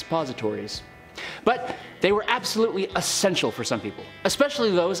monetary depositories. But they were absolutely essential for some people,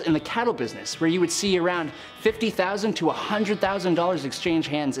 especially those in the cattle business, where you would see around $50,000 to $100,000 exchange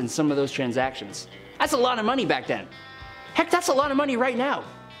hands in some of those transactions. That's a lot of money back then. Heck, that's a lot of money right now.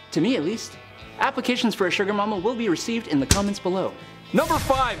 To me, at least. Applications for a sugar mama will be received in the comments below. Number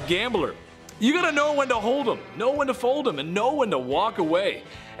 5, gambler. You gotta know when to hold 'em, know when to fold 'em, and know when to walk away.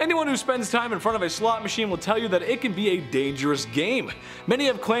 Anyone who spends time in front of a slot machine will tell you that it can be a dangerous game. Many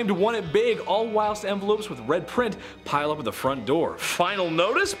have claimed to won it big, all whilst envelopes with red print pile up at the front door. Final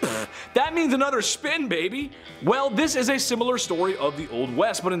notice? Pfft, that means another spin, baby. Well, this is a similar story of the Old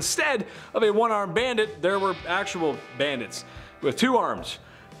West, but instead of a one-armed bandit, there were actual bandits with 2 arms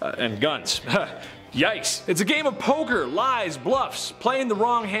and guns. Yikes. It's a game of poker, lies, bluffs. Playing the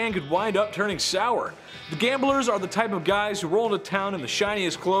wrong hand could wind up turning sour. The gamblers are the type of guys who roll into town in the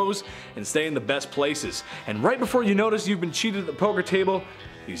shiniest clothes and stay in the best places. And right before you notice you've been cheated at the poker table,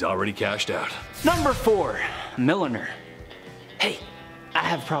 he's already cashed out. Number 4, milliner. Hey, I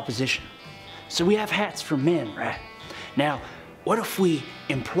have a proposition. So we have hats for men, right? Now, what if we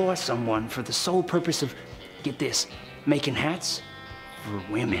employ someone for the sole purpose of, get this, making hats for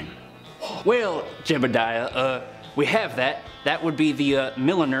women? Well, Jebediah, we have that. That would be the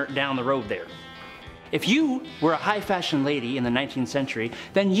milliner down the road there. If you were a high fashion lady in the 19th century,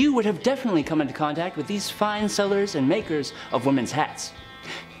 then you would have definitely come into contact with these fine sellers and makers of women's hats.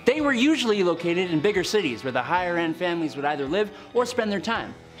 They were usually located in bigger cities where the higher end families would either live or spend their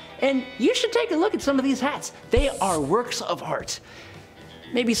time. And you should take a look at some of these hats. They are works of art.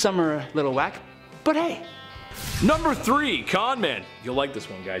 Maybe some are a little whack, but hey. Number 3, con man. You'll like this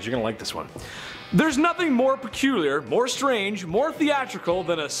one, guys. You're gonna like this one. There's nothing more peculiar, more strange, more theatrical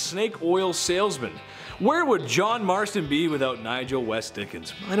than a snake oil salesman. Where would John Marston be without Nigel West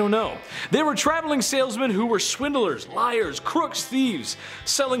Dickens? I don't know. They were traveling salesmen who were swindlers, liars, crooks, thieves,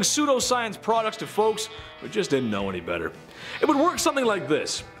 selling pseudoscience products to folks who just didn't know any better. It would work something like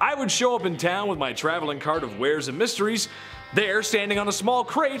this. I would show up in town with my traveling cart of wares and mysteries. There, standing on a small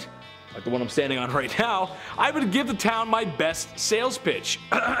crate, like the one I'm standing on right now, I would give the town my best sales pitch.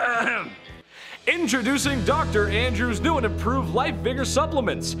 Introducing Dr. Andrew's new and improved Life Vigor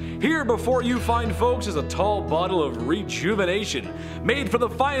supplements. Here before you find folks is a tall bottle of rejuvenation, made from the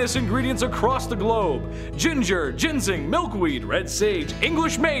finest ingredients across the globe. Ginger, ginseng, milkweed, red sage,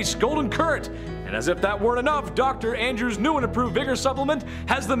 English mace, golden currant. And as if that weren't enough, Dr. Andrew's new and improved Vigor supplement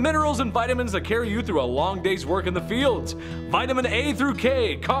has the minerals and vitamins that carry you through a long day's work in the fields. Vitamin A through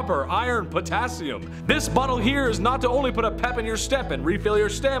K, copper, iron, potassium. This bottle here is not to only put a pep in your step and refill your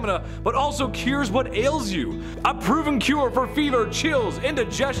stamina, but also cures what ails you. A proven cure for fever, chills,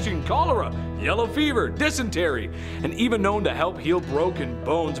 indigestion, cholera, yellow fever, dysentery, and even known to help heal broken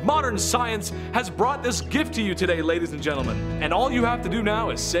bones. Modern science has brought this gift to you today, ladies and gentlemen. And all you have to do now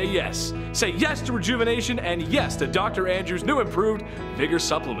is say yes. Say yes to rejuvenation and yes to Dr. Andrew's new improved Vigor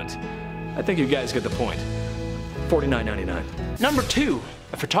supplement. I think you guys get the point. $49.99. Number 2,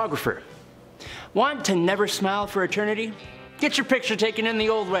 a photographer. Want to never smile for eternity? Get your picture taken in the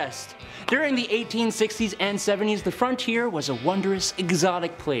Old West. During the 1860s and 70s, the frontier was a wondrous,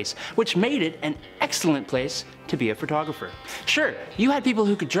 exotic place, which made it an excellent place to be a photographer. Sure, you had people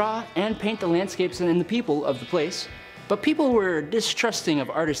who could draw and paint the landscapes and the people of the place, but people were distrusting of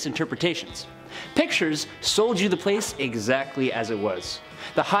artists' interpretations. Pictures sold you the place exactly as it was.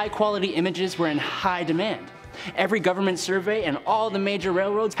 The high-quality images were in high demand. Every government survey and all the major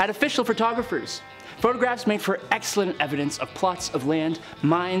railroads had official photographers. Photographs made for excellent evidence of plots of land,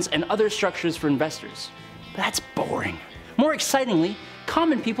 mines, and other structures for investors. But that's boring. More excitingly,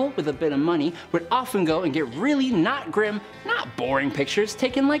 common people with a bit of money would often go and get really not grim, not boring pictures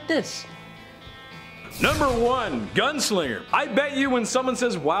taken like this. Number 1, gunslinger. I bet you when someone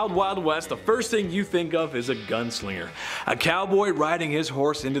says Wild Wild West, the first thing you think of is a gunslinger. A cowboy riding his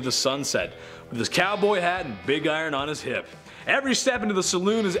horse into the sunset, with his cowboy hat and big iron on his hip. Every step into the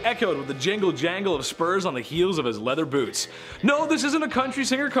saloon is echoed with the jingle jangle of spurs on the heels of his leather boots. No, this isn't a country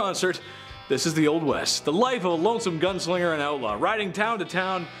singer concert. This is the Old West, the life of a lonesome gunslinger and outlaw, riding town to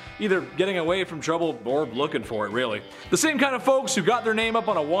town, either getting away from trouble or looking for it, really. The same kind of folks who got their name up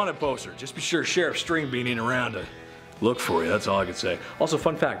on a wanted poster. Just be sure Sheriff Stringbean ain't around to look for you, that's all I can say. Also,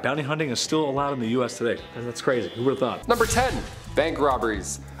 fun fact, bounty hunting is still allowed in the US today. That's crazy, who would have thought? Number 10, Bank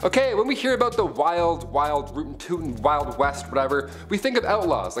robberies. Okay, when we hear about the wild, rootin' tootin' Wild West, whatever, we think of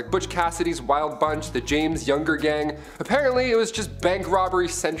outlaws like Butch Cassidy's Wild Bunch, the James Younger Gang. Apparently it was just bank robbery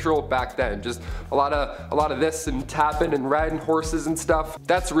central back then, just a lot of this and tapping and riding horses and stuff.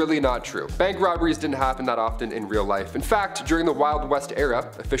 That's really not true. Bank robberies didn't happen that often in real life. In fact, during the Wild West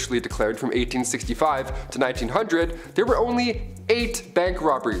era, officially declared from 1865 to 1900, there were only 8 bank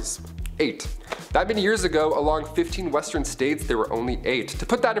robberies. 8. That many years ago, along 15 western states, there were only 8. To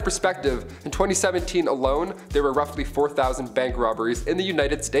put that in perspective, in 2017 alone, there were roughly 4,000 bank robberies in the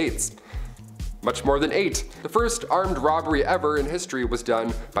United States. Much more than 8. The first armed robbery ever in history was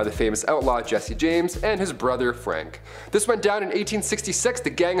done by the famous outlaw Jesse James and his brother Frank. This went down in 1866. The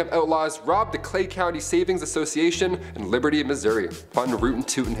gang of outlaws robbed the Clay County Savings Association in Liberty, Missouri. Fun rootin'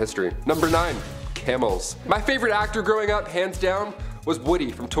 tootin' history. Number 9. Camels. My favorite actor growing up, hands down, was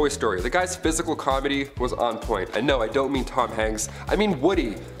Woody from Toy Story. The guy's physical comedy was on point. And no, I don't mean Tom Hanks. I mean Woody,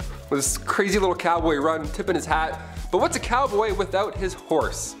 with this crazy little cowboy run, tipping his hat. But what's a cowboy without his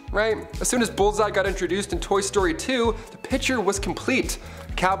horse, right? As soon as Bullseye got introduced in Toy Story 2, the picture was complete.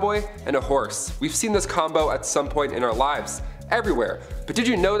 A cowboy and a horse. We've seen this combo at some point in our lives, everywhere. But did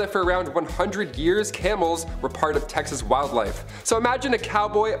you know that for around 100 years, camels were part of Texas wildlife? So imagine a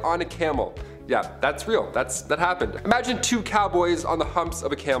cowboy on a camel. Yeah, that's real. That happened. Imagine 2 cowboys on the humps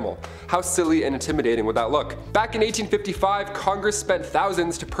of a camel. How silly and intimidating would that look? Back in 1855, Congress spent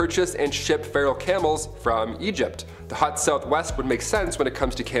thousands to purchase and ship feral camels from Egypt. The hot Southwest would make sense when it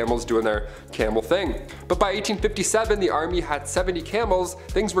comes to camels doing their camel thing. But by 1857, the army had 70 camels.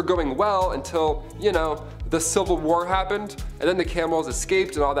 Things were going well until, you know, the Civil War happened, and then the camels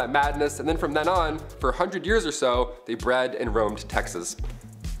escaped and all that madness, and then from then on, for 100 years or so, they bred and roamed Texas.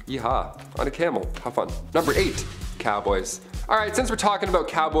 Yeehaw, on a camel, have fun. Number 8, cowboys. Alright, since we're talking about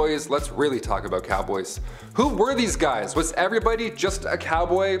cowboys, let's really talk about cowboys. Who were these guys? Was everybody just a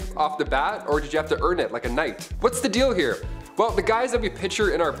cowboy off the bat, or did you have to earn it like a knight? What's the deal here? Well, the guys that we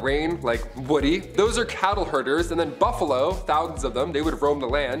picture in our brain, like Woody, those are cattle herders, and then buffalo, thousands of them, they would roam the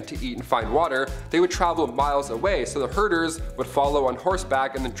land to eat and find water. They would travel miles away, so the herders would follow on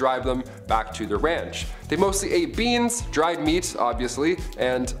horseback and then drive them back to their ranch. They mostly ate beans, dried meat, obviously,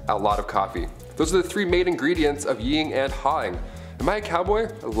 and a lot of coffee. Those are the 3 main ingredients of yeeing and hawing. Am I a cowboy?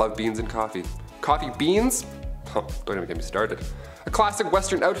 I love beans and coffee. Coffee beans? Oh, don't even get me started. A classic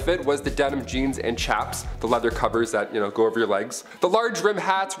Western outfit was the denim jeans and chaps, the leather covers that, go over your legs. The large rim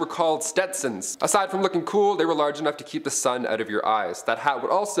hats were called Stetsons. Aside from looking cool, they were large enough to keep the sun out of your eyes. That hat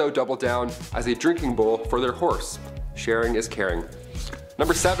would also double down as a drinking bowl for their horse. Sharing is caring.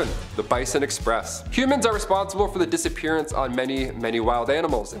 Number 7, the Bison Express. Humans are responsible for the disappearance on many wild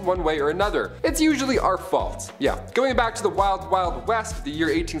animals in one way or another. It's usually our fault. Yeah, going back to the Wild West, the year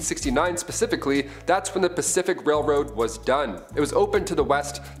 1869 specifically, that's when the Pacific Railroad was done. It was open to the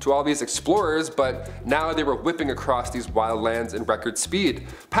West to all these explorers, but now they were whipping across these wild lands in record speed,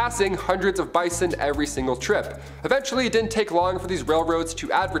 passing hundreds of bison every single trip. Eventually, it didn't take long for these railroads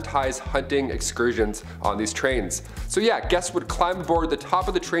to advertise hunting excursions on these trains. So yeah, guests would climb aboard the top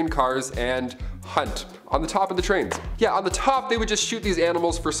of the train cars and hunt on the top of the trains. Yeah, on the top they would just shoot these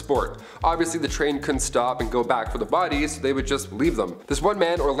animals for sport. Obviously the train couldn't stop and go back for the bodies, so they would just leave them. This one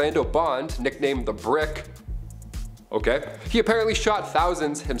man, Orlando Bond, nicknamed the Brick, okay, he apparently shot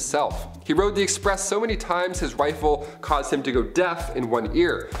thousands himself. He rode the express so many times his rifle caused him to go deaf in one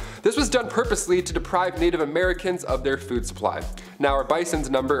ear. This was done purposely to deprive Native Americans of their food supply. Now our bison's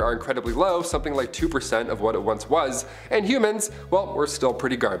number are incredibly low, something like 2% of what it once was, and humans, well, we're still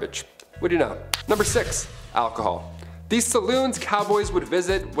pretty garbage. What do you know? Number 6, alcohol. These saloons cowboys would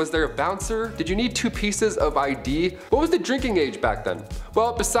visit, was there a bouncer? Did you need 2 pieces of ID? What was the drinking age back then?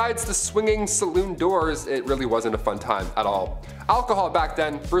 Well, besides the swinging saloon doors, it really wasn't a fun time at all. Alcohol back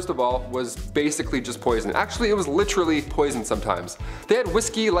then, first of all, was basically just poison. Actually, it was literally poison sometimes. They had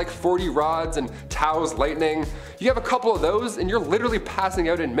whiskey like 40 rods and Tao's lightning. You have a couple of those and you're literally passing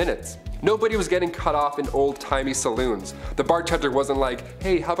out in minutes. Nobody was getting cut off in old-timey saloons. The bartender wasn't like,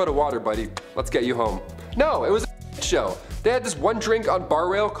 hey, how about a water, buddy? Let's get you home. No, it was a show. They had this one drink on bar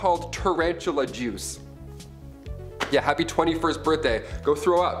rail called tarantula juice. Yeah, happy 21st birthday. Go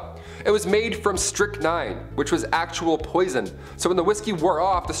throw up. It was made from strychnine, which was actual poison. So when the whiskey wore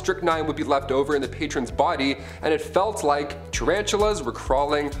off, the strychnine would be left over in the patron's body, and it felt like tarantulas were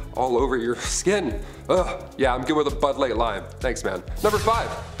crawling all over your skin. Ugh, yeah, I'm good with a Bud Light Lime. Thanks, man. Number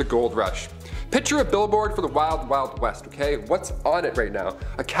 5, the gold rush. Picture a billboard for the Wild West, okay? What's on it right now?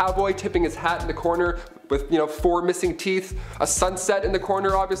 A cowboy tipping his hat in the corner with, 4 missing teeth, a sunset in the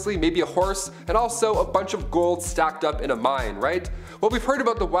corner obviously, maybe a horse, and also a bunch of gold stacked up in a mine, right? Well, we've heard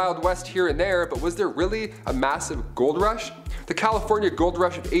about the Wild West here and there, but was there really a massive gold rush? The California gold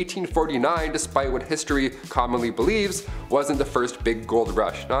rush of 1849, despite what history commonly believes, wasn't the first big gold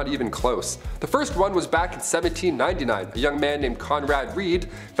rush, not even close. The first one was back in 1799. A young man named Conrad Reed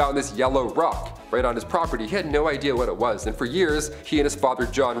found this yellow rock right on his property. He had no idea what it was, and for years, he and his father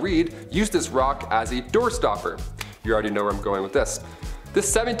John Reed used this rock as a door stopper. You already know where I'm going with this. This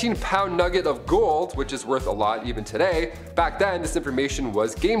 17-pound nugget of gold, which is worth a lot even today, back then this information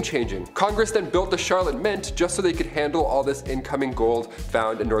was game-changing. Congress then built the Charlotte Mint just so they could handle all this incoming gold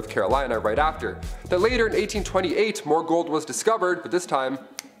found in North Carolina right after. Then later in 1828, more gold was discovered, but this time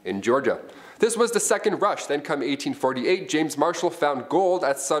in Georgia. This was the second rush. Then come 1848, James Marshall found gold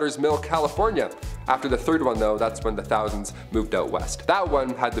at Sutter's Mill, California. After the third one though, that's when the thousands moved out west. That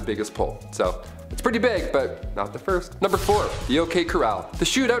one had the biggest pull, so it's pretty big, but not the first. Number 4, the OK Corral. The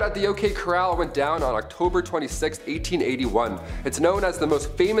shootout at the OK Corral went down on October 26, 1881. It's known as the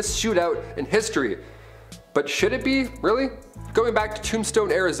most famous shootout in history. But should it be? Really? Going back to Tombstone,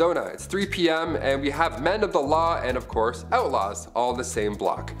 Arizona, it's 3 p.m. and we have men of the law and of course outlaws all in the same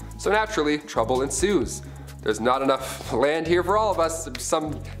block. So naturally, trouble ensues. There's not enough land here for all of us,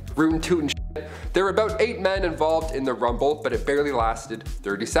 some rootin' tootin' shit. There were about 8 men involved in the rumble, but it barely lasted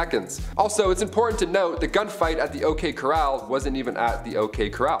 30 seconds. Also, it's important to note the gunfight at the OK Corral wasn't even at the OK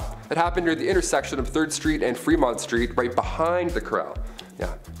Corral. It happened near the intersection of 3rd Street and Fremont Street, right behind the corral.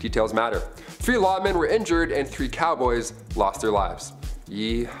 Yeah, details matter. 3 lawmen were injured and 3 cowboys lost their lives.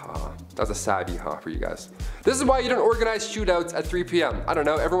 Yeehaw. That was a sad yeehaw for you guys. This is why you don't organize shootouts at 3 p.m. I don't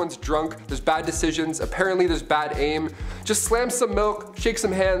know, everyone's drunk, there's bad decisions, apparently there's bad aim. Just slam some milk, shake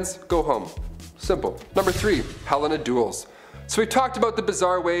some hands, go home. Simple. Number 3, Helena duels. So we talked about the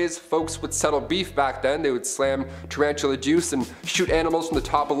bizarre ways folks would settle beef back then. They would slam tarantula juice and shoot animals from the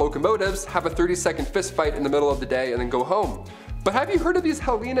top of locomotives, have a 30-second fist fight in the middle of the day, and then go home. But have you heard of these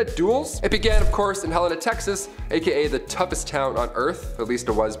Helena duels? It began, of course, in Helena, Texas, aka the toughest town on earth, at least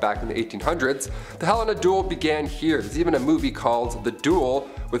it was back in the 1800s. The Helena duel began here. There's even a movie called The Duel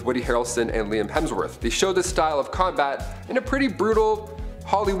with Woody Harrelson and Liam Hemsworth. They show this style of combat in a pretty brutal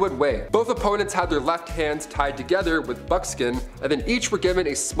Hollywood way. Both opponents had their left hands tied together with buckskin, and then each were given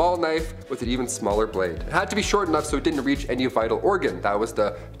a small knife with an even smaller blade. It had to be short enough so it didn't reach any vital organ. That was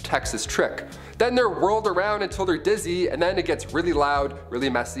the Texas trick. Then they're whirled around until they're dizzy, and then it gets really loud, really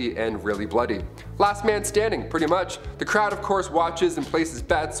messy, and really bloody. Last man standing, pretty much. The crowd of course watches and places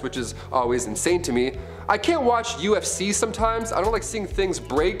bets, which is always insane to me. I can't watch UFC sometimes. I don't like seeing things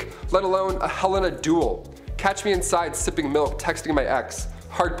break, let alone a Helena duel. Catch me inside sipping milk, texting my ex.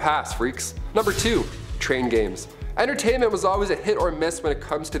 Hard pass, freaks. Number 2, train games. Entertainment was always a hit or miss when it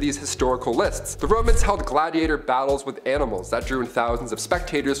comes to these historical lists. The Romans held gladiator battles with animals that drew in thousands of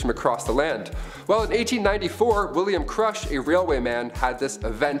spectators from across the land. Well, in 1894, William Crush, a railwayman, had this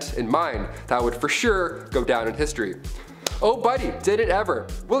event in mind that would for sure go down in history. Oh buddy, did it ever.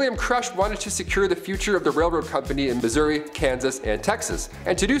 William Crush wanted to secure the future of the railroad company in Missouri, Kansas, and Texas.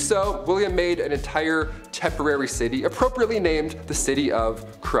 And to do so, William made an entire temporary city appropriately named the city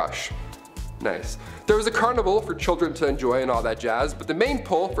of Crush. Nice. There was a carnival for children to enjoy and all that jazz, but the main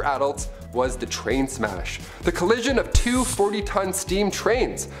pull for adults was the train smash. The collision of 2 40-ton steam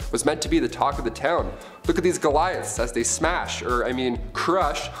trains was meant to be the talk of the town. Look at these Goliaths as they smash, or I mean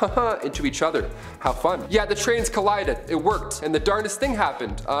crush, into each other. How fun. Yeah, the trains collided, it worked, and the darndest thing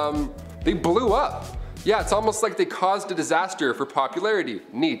happened. They blew up. Yeah, it's almost like they caused a disaster for popularity.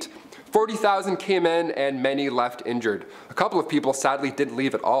 Neat. 40,000 came in and many left injured. A couple of people sadly didn't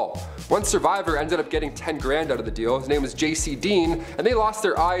leave at all. One survivor ended up getting 10 grand out of the deal. His name was J.C. Dean, and they lost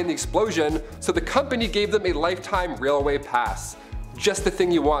their eye in the explosion, so the company gave them a lifetime railway pass. Just the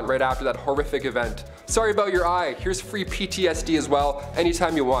thing you want right after that horrific event. Sorry about your eye, here's free PTSD as well,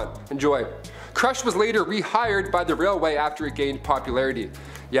 anytime you want. Enjoy. Crush was later rehired by the railway after it gained popularity.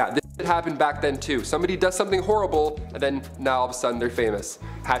 Yeah, this happened back then too. Somebody does something horrible, and then now all of a sudden they're famous.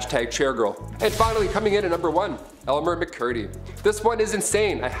 Hashtag chairgirl. And finally, coming in at number 1, Elmer McCurdy. This one is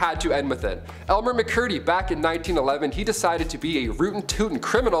insane, I had to end with it. Elmer McCurdy, back in 1911, he decided to be a rootin' tootin'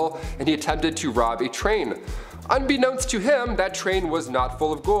 criminal, and he attempted to rob a train. Unbeknownst to him, that train was not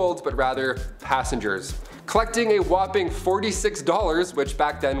full of gold, but rather passengers. Collecting a whopping $46, which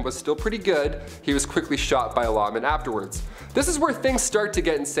back then was still pretty good, he was quickly shot by a lawman afterwards. This is where things start to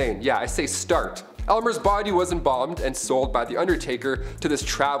get insane. Yeah, I say start. Elmer's body was embalmed and sold by the Undertaker to this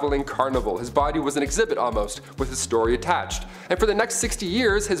traveling carnival. His body was an exhibit almost, with his story attached. And for the next 60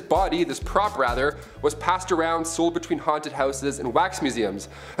 years, his body, this prop rather, was passed around, sold between haunted houses and wax museums.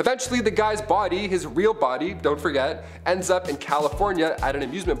 Eventually, the guy's body, his real body, don't forget, ends up in California at an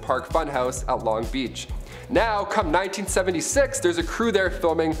amusement park funhouse at Long Beach. Now, come 1976, there's a crew there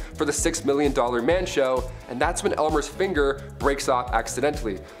filming for the $6 Million Man Show, and that's when Elmer's finger breaks off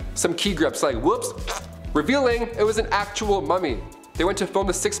accidentally. Some key grips like, whoops, revealing it was an actual mummy. They went to film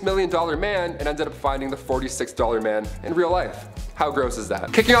the $6 Million Man and ended up finding the $46 man in real life. How gross is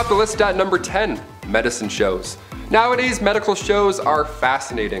that? Kicking off the list at number 10, medicine shows. Nowadays, medical shows are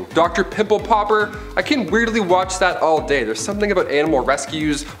fascinating. Dr. Pimple Popper, I can weirdly watch that all day. There's something about animal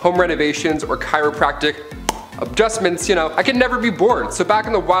rescues, home renovations, or chiropractic adjustments, you know, I can never be bored. So back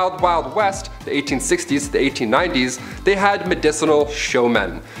in the wild, wild west, the 1860s to the 1890s, they had medicinal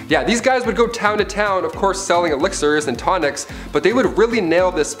showmen. Yeah, these guys would go town to town, of course selling elixirs and tonics, but they would really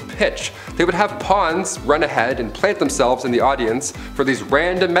nail this pitch. They would have pawns run ahead and plant themselves in the audience for these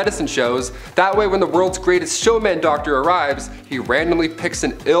random medicine shows. That way when the world's greatest showman doctor arrives, he randomly picks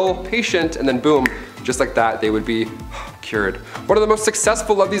an ill patient and then boom, just like that, they would be cured. One of the most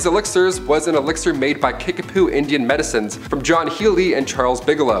successful of these elixirs was an elixir made by Kickapoo Indian Medicines from John Healy and Charles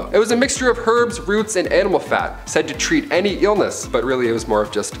Bigelow. It was a mixture of herbs, roots, and animal fat, said to treat any illness, but really it was more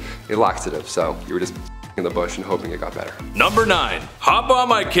of just a laxative, so you were just in the bush and hoping it got better. Number 9. Hop on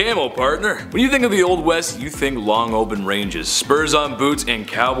my camel, partner. When you think of the Old West, you think long open ranges, spurs on boots, and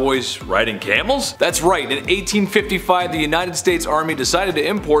cowboys riding camels? That's right, in 1855 the United States Army decided to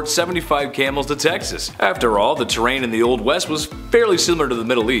import 75 camels to Texas. After all, the terrain in the Old West was fairly similar to the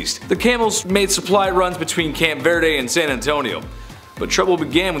Middle East. The camels made supply runs between Camp Verde and San Antonio. But trouble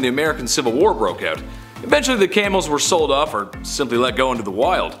began when the American Civil War broke out. Eventually the camels were sold off or simply let go into the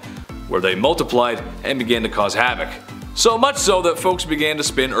wild, where they multiplied and began to cause havoc. So much so that folks began to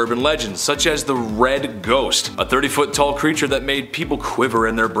spin urban legends, such as the Red Ghost, a 30-foot tall creature that made people quiver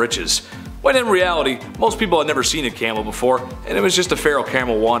in their britches. When in reality, most people had never seen a camel before, and it was just a feral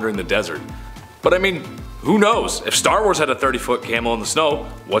camel wandering the desert. But I mean, who knows? If Star Wars had a 30-foot camel in the snow,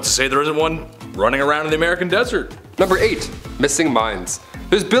 what's to say there isn't one running around in the American desert? Number 8. Missing mines.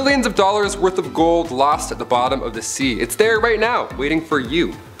 There's billions of dollars worth of gold lost at the bottom of the sea. It's there right now, waiting for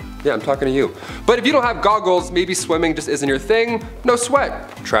you. Yeah, I'm talking to you. But if you don't have goggles, maybe swimming just isn't your thing, no sweat.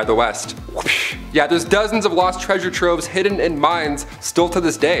 Try the West. Yeah, there's dozens of lost treasure troves hidden in mines still to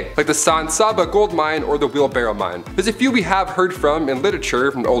this day, like the San Saba gold mine or the Wheelbarrow mine. There's a few we have heard from in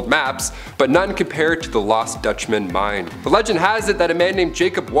literature from old maps, but none compared to the Lost Dutchman mine. The legend has it that a man named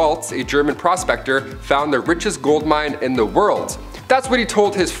Jacob Waltz, a German prospector, found the richest gold mine in the world. That's what he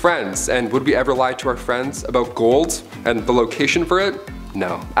told his friends, and would we ever lie to our friends about gold and the location for it?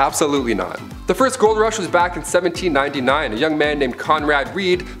 No, absolutely not. The first gold rush was back in 1799. A young man named Conrad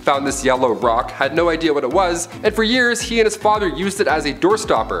Reed found this yellow rock, had no idea what it was, and for years he and his father used it as a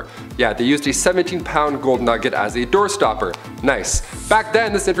doorstopper. Yeah, they used a 17-pound gold nugget as a doorstopper. Nice. Back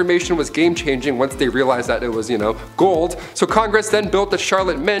then, this information was game-changing once they realized that it was, you know, gold. So Congress then built the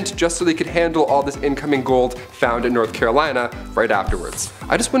Charlotte Mint just so they could handle all this incoming gold found in North Carolina right afterwards.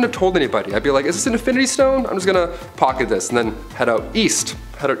 I just wouldn't have told anybody. I'd be like, is this an infinity stone? I'm just gonna pocket this and then head out east.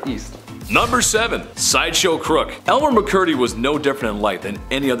 Head out east. Number 7. Sideshow Crook. Elmer McCurdy was no different in life than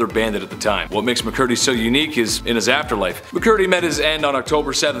any other bandit at the time. What makes McCurdy so unique is in his afterlife. McCurdy met his end on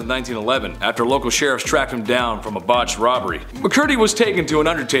October 7, 1911, after local sheriffs tracked him down from a botched robbery. McCurdy was taken to an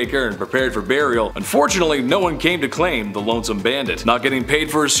undertaker and prepared for burial. Unfortunately, no one came to claim the lonesome bandit. Not getting paid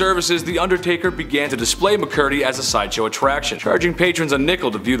for his services, the undertaker began to display McCurdy as a sideshow attraction, charging patrons a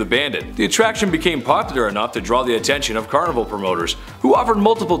nickel to view the bandit. The attraction became popular enough to draw the attention of carnival promoters, who offered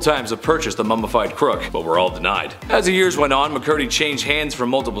multiple times to purchase the mummified crook, but were all denied. As the years went on, McCurdy changed hands from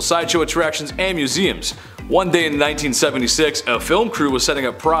multiple sideshow attractions and museums. One day in 1976, a film crew was setting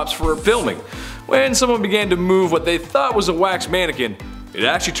up props for filming. When someone began to move what they thought was a wax mannequin, it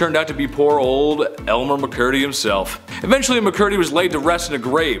actually turned out to be poor old Elmer McCurdy himself. Eventually, McCurdy was laid to rest in a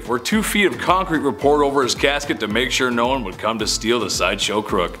grave, where 2 feet of concrete were poured over his casket to make sure no one would come to steal the sideshow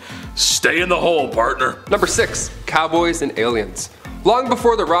crook. Stay in the hole, partner. Number 6. Cowboys and aliens. Long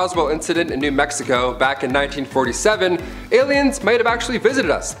before the Roswell incident in New Mexico back in 1947, aliens might have actually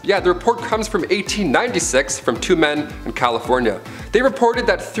visited us. Yeah, the report comes from 1896 from 2 men in California. They reported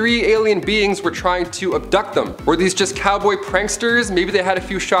that 3 alien beings were trying to abduct them. Were these just cowboy pranksters? Maybe they had a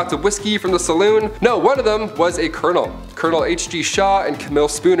few shots of whiskey from the saloon? No, one of them was a colonel. Colonel H.G. Shaw and Camille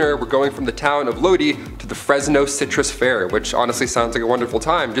Spooner were going from the town of Lodi to the Fresno Citrus Fair, which honestly sounds like a wonderful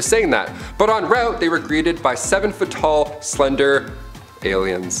time, just saying that. But en route, they were greeted by 7-foot tall, slender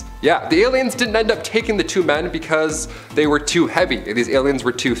Aliens. Yeah, the aliens didn't end up taking the two men because they were too heavy. These aliens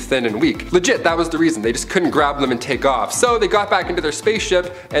were too thin and weak. Legit, that was the reason. They just couldn't grab them and take off. So they got back into their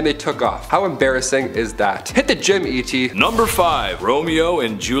spaceship and they took off. How embarrassing is that? Hit the gym, E.T. Number 5, Romeo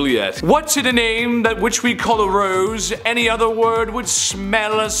and Juliet. What's in a name that which we call a rose? Any other word would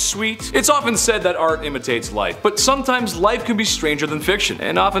smell as sweet? It's often said that art imitates life, but sometimes life can be stranger than fiction,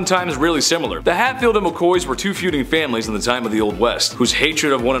 and oftentimes really similar. The Hatfield and McCoys were two feuding families in the time of the Old West, whose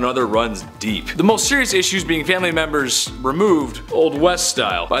hatred of one another runs deep. The most serious issues being family members removed, Old West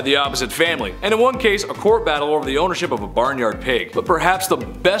style, by the opposite family, and in one case a court battle over the ownership of a barnyard pig. But perhaps the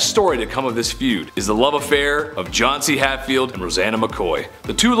best story to come of this feud is the love affair of John C. Hatfield and Rosanna McCoy.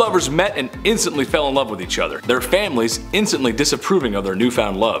 The two lovers met and instantly fell in love with each other, their families instantly disapproving of their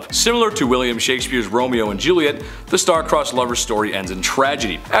newfound love. Similar to William Shakespeare's Romeo and Juliet, the star-crossed lovers story ends in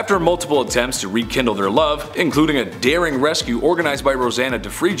tragedy. After multiple attempts to rekindle their love, including a daring rescue organized by Rosanna to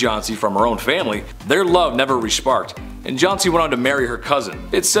free John C. from her own family, their love never resparked, and John C. went on to marry her cousin.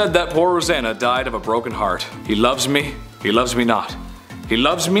 It's said that poor Rosanna died of a broken heart. He loves me not. He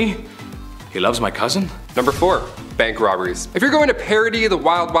loves me, he loves my cousin? Number 4. Bank robberies. If you're going to parody the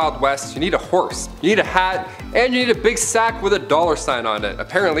Wild Wild West, you need a horse, you need a hat, and you need a big sack with a $sign on it.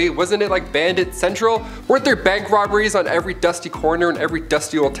 Apparently, wasn't it like Bandit Central? Weren't there bank robberies on every dusty corner in every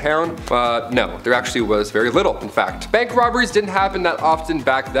dusty old town? No, there actually was very little, in fact. Bank robberies didn't happen that often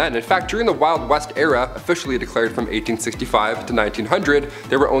back then. In fact, during the Wild West era, officially declared from 1865 to 1900,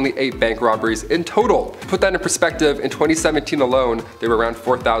 there were only 8 bank robberies in total. To put that in perspective, in 2017 alone, there were around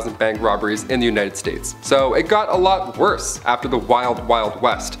 4,000 bank robberies in the United States. So it got a lot worse after the Wild Wild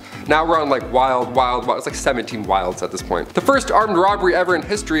West. Now we're on like Wild Wild Wild, it's like 17 wilds at this point. The first armed robbery ever in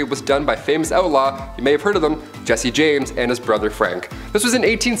history was done by famous outlaw, you may have heard of them, Jesse James and his brother Frank. This was in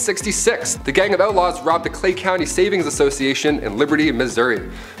 1866. The gang of outlaws robbed the Clay County Savings Association in Liberty, Missouri.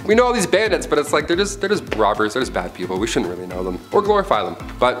 We know all these bandits, but it's like they're just robbers, they're just bad people. We shouldn't really know them or glorify them.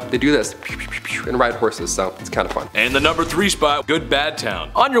 But they do this and ride horses, so it's kind of fun. And the number 3 spot, Good Bad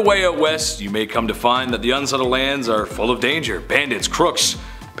Town. On your way out west, you may come to find that the unsettled lands are full of danger, bandits, crooks,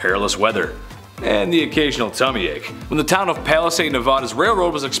 perilous weather, and the occasional tummy ache. When the town of Palisade, Nevada's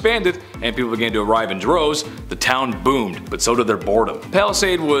railroad was expanded and people began to arrive in droves, the town boomed, but so did their boredom.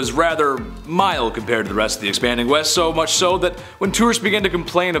 Palisade was rather mild compared to the rest of the expanding West, so much so that when tourists began to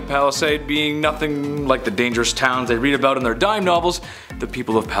complain of Palisade being nothing like the dangerous towns they read about in their dime novels, the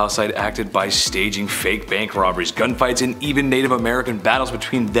people of Palisade acted by staging fake bank robberies, gunfights, and even Native American battles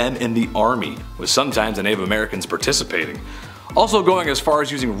between them and the army, with sometimes the Native Americans participating. Also going as far as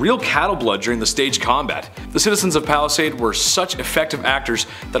using real cattle blood during the staged combat. The citizens of Palisade were such effective actors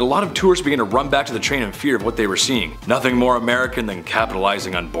that a lot of tourists began to run back to the train in fear of what they were seeing. Nothing more American than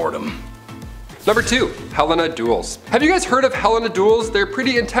capitalizing on boredom. Number 2, Helena duels. Have you guys heard of Helena duels? They're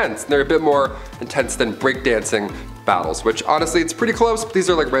pretty intense, and they're a bit more intense than breakdancing battles, which honestly it's pretty close, but these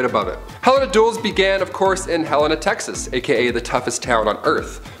are like right above it. Helena duels began of course in Helena, Texas, aka the toughest town on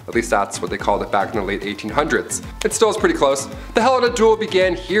earth. At least that's what they called it back in the late 1800s. It still is pretty close. The Helena duel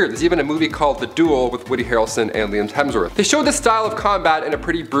began here. There's even a movie called The Duel with Woody Harrelson and Liam Hemsworth. They showed this style of combat in a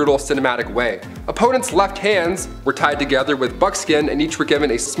pretty brutal cinematic way. Opponents' left hands were tied together with buckskin and each were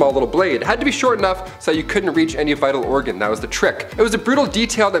given a small little blade. It had to be short enough so you couldn't reach any vital organ. That was the trick. It was a brutal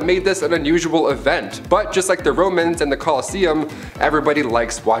detail that made this an unusual event, but just like the Romans and the Colosseum, everybody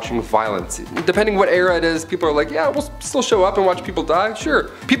likes watching violence. Depending what era it is, people are like, yeah, we'll still show up and watch people die, sure.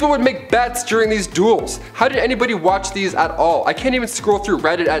 People would make bets during these duels. How did anybody watch these at all? I can't even scroll through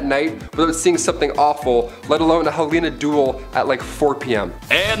Reddit at night without seeing something awful, let alone a Helena duel at like 4 p.m.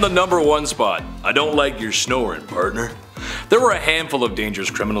 And the number 1 spot, I don't like your snoring, partner. There were a handful of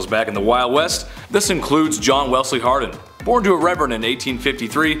dangerous criminals back in the Wild West. This includes John Wesley Hardin. Born to a reverend in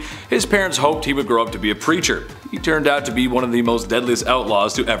 1853, his parents hoped he would grow up to be a preacher. He turned out to be one of the most deadliest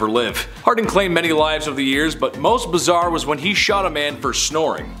outlaws to ever live. Hardin claimed many lives over the years, but most bizarre was when he shot a man for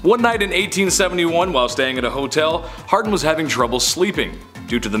snoring. One night in 1871, while staying at a hotel, Hardin was having trouble sleeping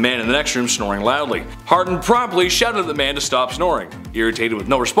due to the man in the next room snoring loudly. Hardin promptly shouted at the man to stop snoring. Irritated with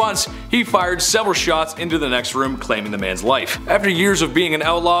no response, he fired several shots into the next room, claiming the man's life. After years of being an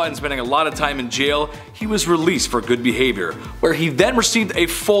outlaw and spending a lot of time in jail, he was released for good behavior, where he then received a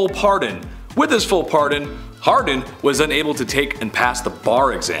full pardon. With his full pardon, Hardin was then able to take and pass the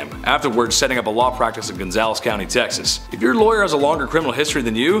bar exam, afterwards setting up a law practice in Gonzales County, Texas. If your lawyer has a longer criminal history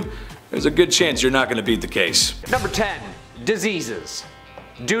than you, there's a good chance you're not going to beat the case. Number 10. Diseases.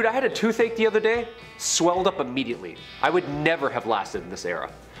 Dude, I had a toothache the other day, swelled up immediately. I would never have lasted in this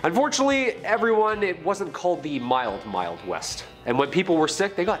era. Unfortunately, everyone, it wasn't called the mild West. And when people were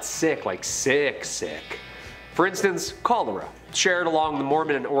sick, they got sick, like sick. For instance, cholera. shared along the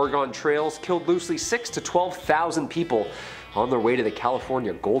Mormon and Oregon trails killed loosely 6,000 to 12,000 people on their way to the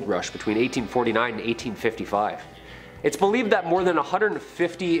California gold rush between 1849 and 1855. It's believed that more than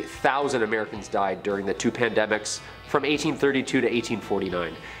 150,000 Americans died during the two pandemics from 1832 to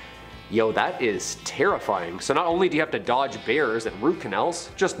 1849. Yo, that is terrifying. So not only do you have to dodge bears and root canals,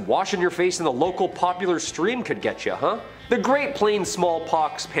 just washing your face in the local popular stream could get you, huh? The Great Plains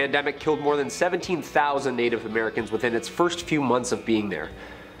smallpox pandemic killed more than 17,000 Native Americans within its first few months of being there.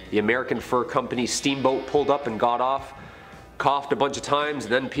 The American Fur Company steamboat pulled up and got off, coughed a bunch of times,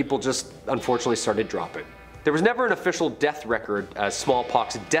 and then people just unfortunately started dropping. There was never an official death record as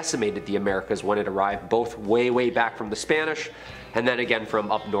smallpox decimated the Americas when it arrived, both way back from the Spanish and then again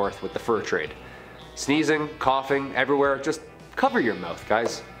from up north with the fur trade. Sneezing, coughing, everywhere, just cover your mouth,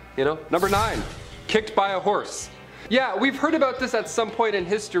 guys, you know? Number 9, kicked by a horse. Yeah, we've heard about this at some point in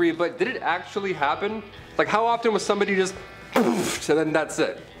history, but did it actually happen? Like, how often was somebody just poof, and then that's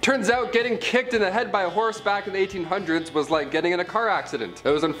it? Turns out getting kicked in the head by a horse back in the 1800s was like getting in a car accident.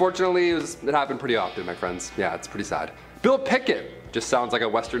 It happened pretty often, my friends. Yeah, it's pretty sad. Bill Pickett. Just sounds like a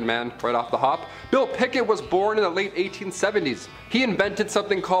Western man right off the hop. Bill Pickett was born in the late 1870s. He invented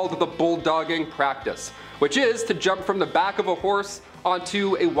something called the bulldogging practice, which is to jump from the back of a horse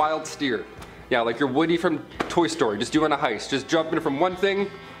onto a wild steer. Yeah, like your Woody from Toy Story, just doing a heist. Just jumping from one thing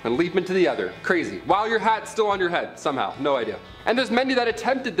and leaping to the other. Crazy. While your hat's still on your head, somehow, no idea. And there's many that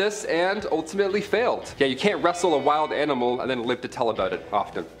attempted this and ultimately failed. Yeah, you can't wrestle a wild animal and then live to tell about it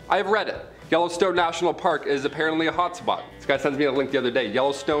often. I've read it. Yellowstone National Park is apparently a hotspot. This guy sends me a link the other day.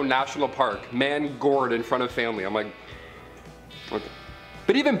 Yellowstone National Park, man gored in front of family. I'm like, okay.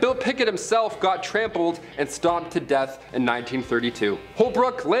 But even Bill Pickett himself got trampled and stomped to death in 1932.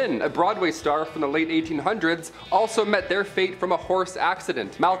 Holbrook Lynn, a Broadway star from the late 1800s, also met their fate from a horse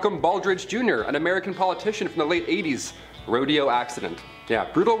accident. Malcolm Baldrige Jr., an American politician from the late 80s, rodeo accident. Yeah,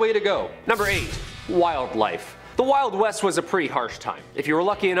 brutal way to go. Number 8, wildlife. The Wild West was a pretty harsh time. If you were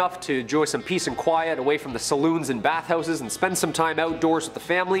lucky enough to enjoy some peace and quiet away from the saloons and bathhouses and spend some time outdoors with the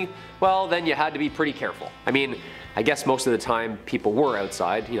family, well, then you had to be pretty careful. I mean, I guess most of the time people were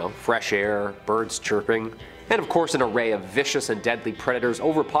outside, you know, fresh air, birds chirping, and of course an array of vicious and deadly predators,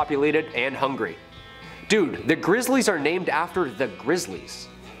 overpopulated and hungry. Dude, the grizzlies are named after the grizzlies,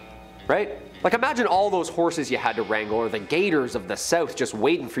 right? Like, imagine all those horses you had to wrangle, or the gators of the south just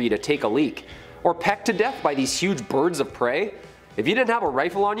waiting for you to take a leak. Or pecked to death by these huge birds of prey. If you didn't have a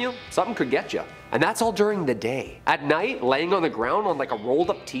rifle on you, something could get you. And that's all during the day. At night, laying on the ground on like a rolled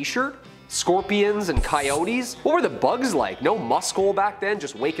up t-shirt, scorpions and coyotes. What were the bugs like? No muskole back then,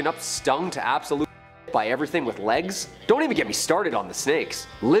 just waking up stung to absolute by everything with legs? Don't even get me started on the snakes.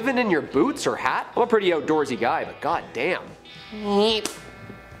 Living in your boots or hat? I'm a pretty outdoorsy guy, but god damn.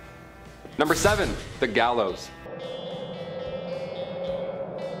 Number 7, the gallows.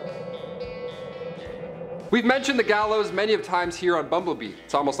 We've mentioned the gallows many of times here on BumbleBee.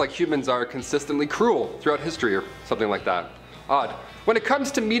 It's almost like humans are consistently cruel throughout history or something like that. Odd. When it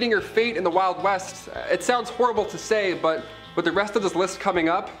comes to meeting your fate in the Wild West, it sounds horrible to say, but with the rest of this list coming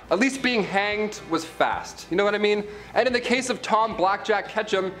up, at least being hanged was fast. You know what I mean? And in the case of Tom Blackjack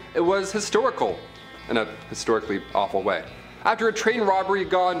Ketchum, it was historical in a historically awful way. After a train robbery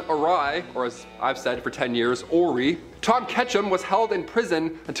gone awry, or as I've said for 10 years, Ori, Tom Ketchum was held in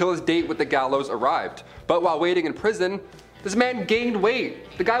prison until his date with the gallows arrived. But while waiting in prison, this man gained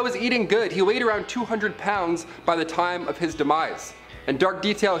weight. The guy was eating good. He weighed around 200 pounds by the time of his demise. And dark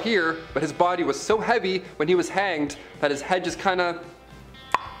detail here, but his body was so heavy when he was hanged that his head just kinda,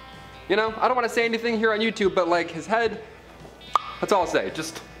 you know, I don't want to say anything here on YouTube, but like his head, that's all I'll say,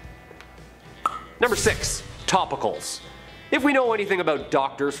 just. Number 6, topicals. If we know anything about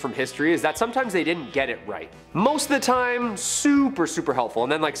doctors from history, is that sometimes they didn't get it right. Most of the time, super helpful,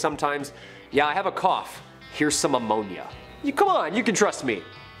 and then like sometimes, yeah, I have a cough, here's some ammonia. Come on, you can trust me.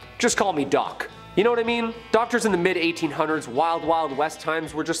 Just call me Doc. You know what I mean? Doctors in the mid 1800s, wild west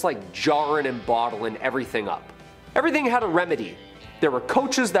times were just like jarring and bottling everything up. Everything had a remedy. There were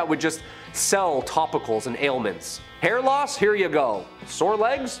coaches that would just sell topicals and ailments. Hair loss? Here you go. Sore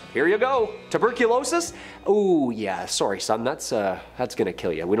legs? Here you go. Tuberculosis? Ooh, yeah, sorry son, that's gonna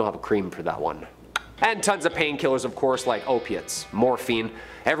kill you. We don't have a cream for that one. And tons of painkillers, of course, like opiates, morphine.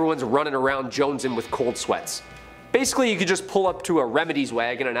 Everyone's running around jonesing with cold sweats. Basically, you could just pull up to a remedies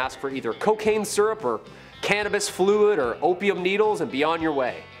wagon and ask for either cocaine syrup or cannabis fluid or opium needles and be on your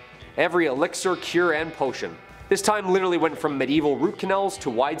way. Every elixir, cure, and potion. This time literally went from medieval root canals to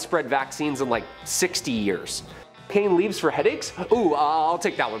widespread vaccines in like 60 years. Pain leaves for headaches? Ooh, I'll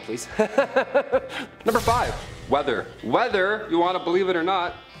take that one, please. Number 5, weather. Weather, you want to believe it or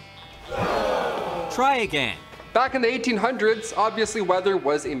not. Try again. Back in the 1800s, obviously weather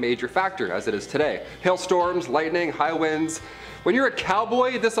was a major factor, as it is today. Hailstorms, lightning, high winds. When you're a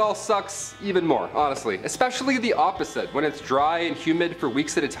cowboy, this all sucks even more, honestly. Especially the opposite, when it's dry and humid for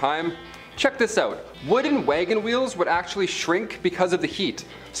weeks at a time. Check this out. Wooden wagon wheels would actually shrink because of the heat.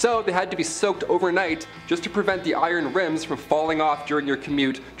 So they had to be soaked overnight just to prevent the iron rims from falling off during your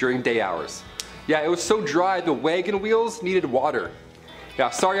commute during day hours. Yeah, it was so dry the wagon wheels needed water. Yeah,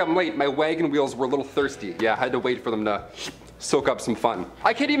 sorry I'm late, my wagon wheels were a little thirsty. Yeah, I had to wait for them to soak up some fun.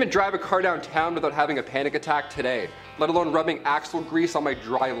 I can't even drive a car downtown without having a panic attack today, let alone rubbing axle grease on my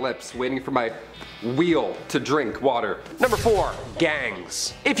dry lips, waiting for my wheel to drink water. Number 4,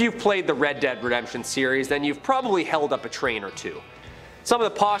 gangs. If you've played the Red Dead Redemption series, then you've probably held up a train or two. Some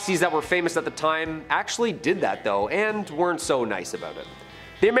of the posses that were famous at the time actually did that though, and weren't so nice about it.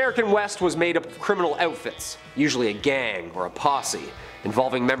 The American West was made up of criminal outfits, usually a gang or a posse,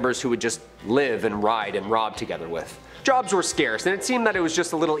 involving members who would just live and ride and rob together with. Jobs were scarce, and it seemed that it was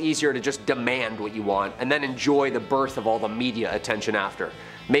just a little easier to just demand what you want and then enjoy the birth of all the media attention after,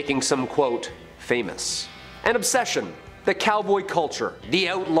 making some, quote, famous. An obsession, the cowboy culture, the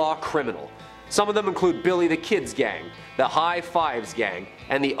outlaw criminal. Some of them include Billy the Kid's gang, the High Fives gang,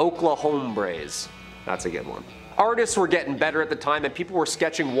 and the Oklahombres. That's a good one. Artists were getting better at the time, and people were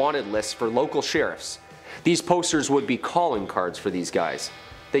sketching wanted lists for local sheriffs. These posters would be calling cards for these guys.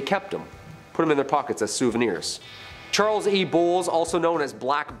 They kept them, put them in their pockets as souvenirs. Charles E. Bowles, also known as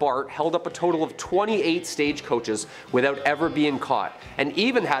Black Bart, held up a total of 28 stagecoaches without ever being caught, and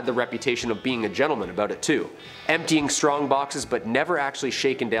even had the reputation of being a gentleman about it too, emptying strong boxes but never actually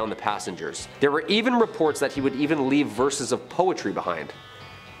shaking down the passengers. There were even reports that he would even leave verses of poetry behind.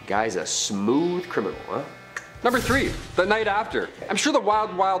 Guy's a smooth criminal, huh? Number 3, the night after. I'm sure the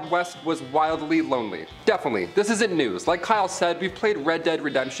Wild Wild West was wildly lonely. Definitely, this isn't news. Like Kyle said, we've played Red Dead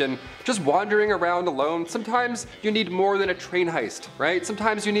Redemption, just wandering around alone. Sometimes you need more than a train heist, right?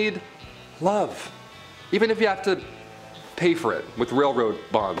 Sometimes you need love. Even if you have to pay for it with railroad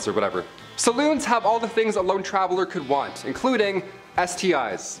bonds or whatever. Saloons have all the things a lone traveler could want, including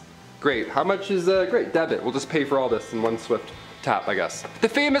STIs. Great, how much is, great, debit. We'll just pay for all this in one swift tap, I guess. The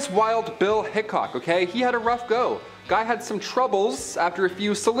famous Wild Bill Hickok, okay? He had a rough go. Guy had some troubles after a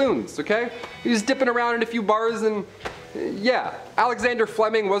few saloons, okay? He was dipping around in a few bars and yeah. Alexander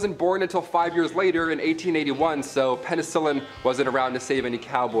Fleming wasn't born until 5 years later in 1881, so penicillin wasn't around to save any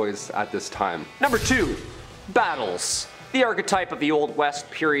cowboys at this time. Number 2, battles. The archetype of the Old West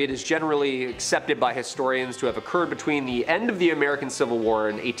period is generally accepted by historians to have occurred between the end of the American Civil War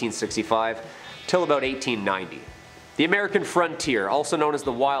in 1865 till about 1890. The American frontier, also known as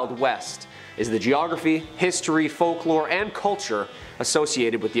the Wild West, is the geography, history, folklore, and culture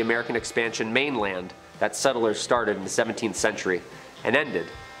associated with the American expansion mainland that settlers started in the 17th century and ended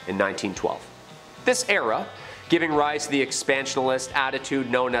in 1912. This era, giving rise to the expansionist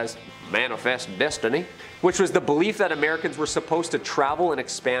attitude known as manifest destiny, which was the belief that Americans were supposed to travel and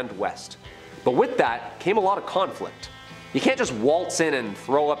expand west. But with that came a lot of conflict. You can't just waltz in and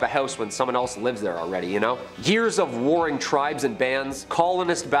throw up a house when someone else lives there already, you know? Years of warring tribes and bands,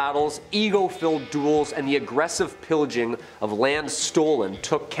 colonist battles, ego-filled duels, and the aggressive pillaging of land stolen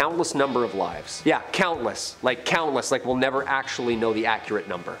took countless number of lives. Yeah, countless, like we'll never actually know the accurate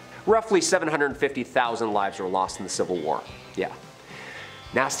number. Roughly 750,000 lives were lost in the Civil War. Yeah,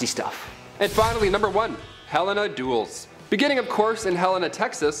 nasty stuff. And finally, number 1, Helena duels. Beginning, of course, in Helena,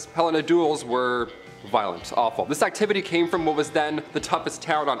 Texas, Helena duels were violent, awful. This activity came from what was then the toughest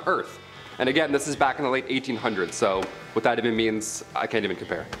town on earth. And again, this is back in the late 1800s, so what that even means, I can't even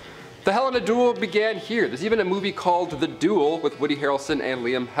compare. The Helena duel began here. There's even a movie called The Duel with Woody Harrelson and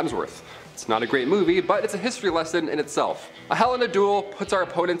Liam Hemsworth. It's not a great movie, but it's a history lesson in itself. A Helena duel puts our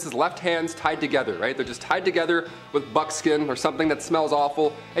opponents' left hands tied together, right? They're just tied together with buckskin or something that smells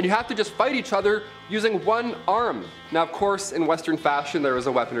awful, and you have to just fight each other using one arm. Now, of course, in Western fashion, there was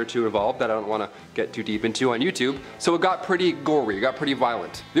a weapon or two involved that I don't want to get too deep into on YouTube, so it got pretty gory, it got pretty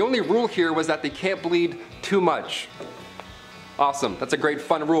violent. The only rule here was that they can't bleed too much. Awesome, that's a great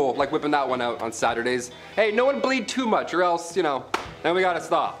fun rule, like whipping that one out on Saturdays. Hey, no one bleed too much or else, you know, then we gotta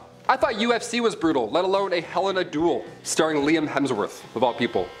stop. I thought UFC was brutal, let alone a Helena duel starring Liam Hemsworth, of all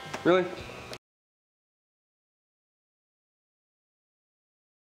people. Really?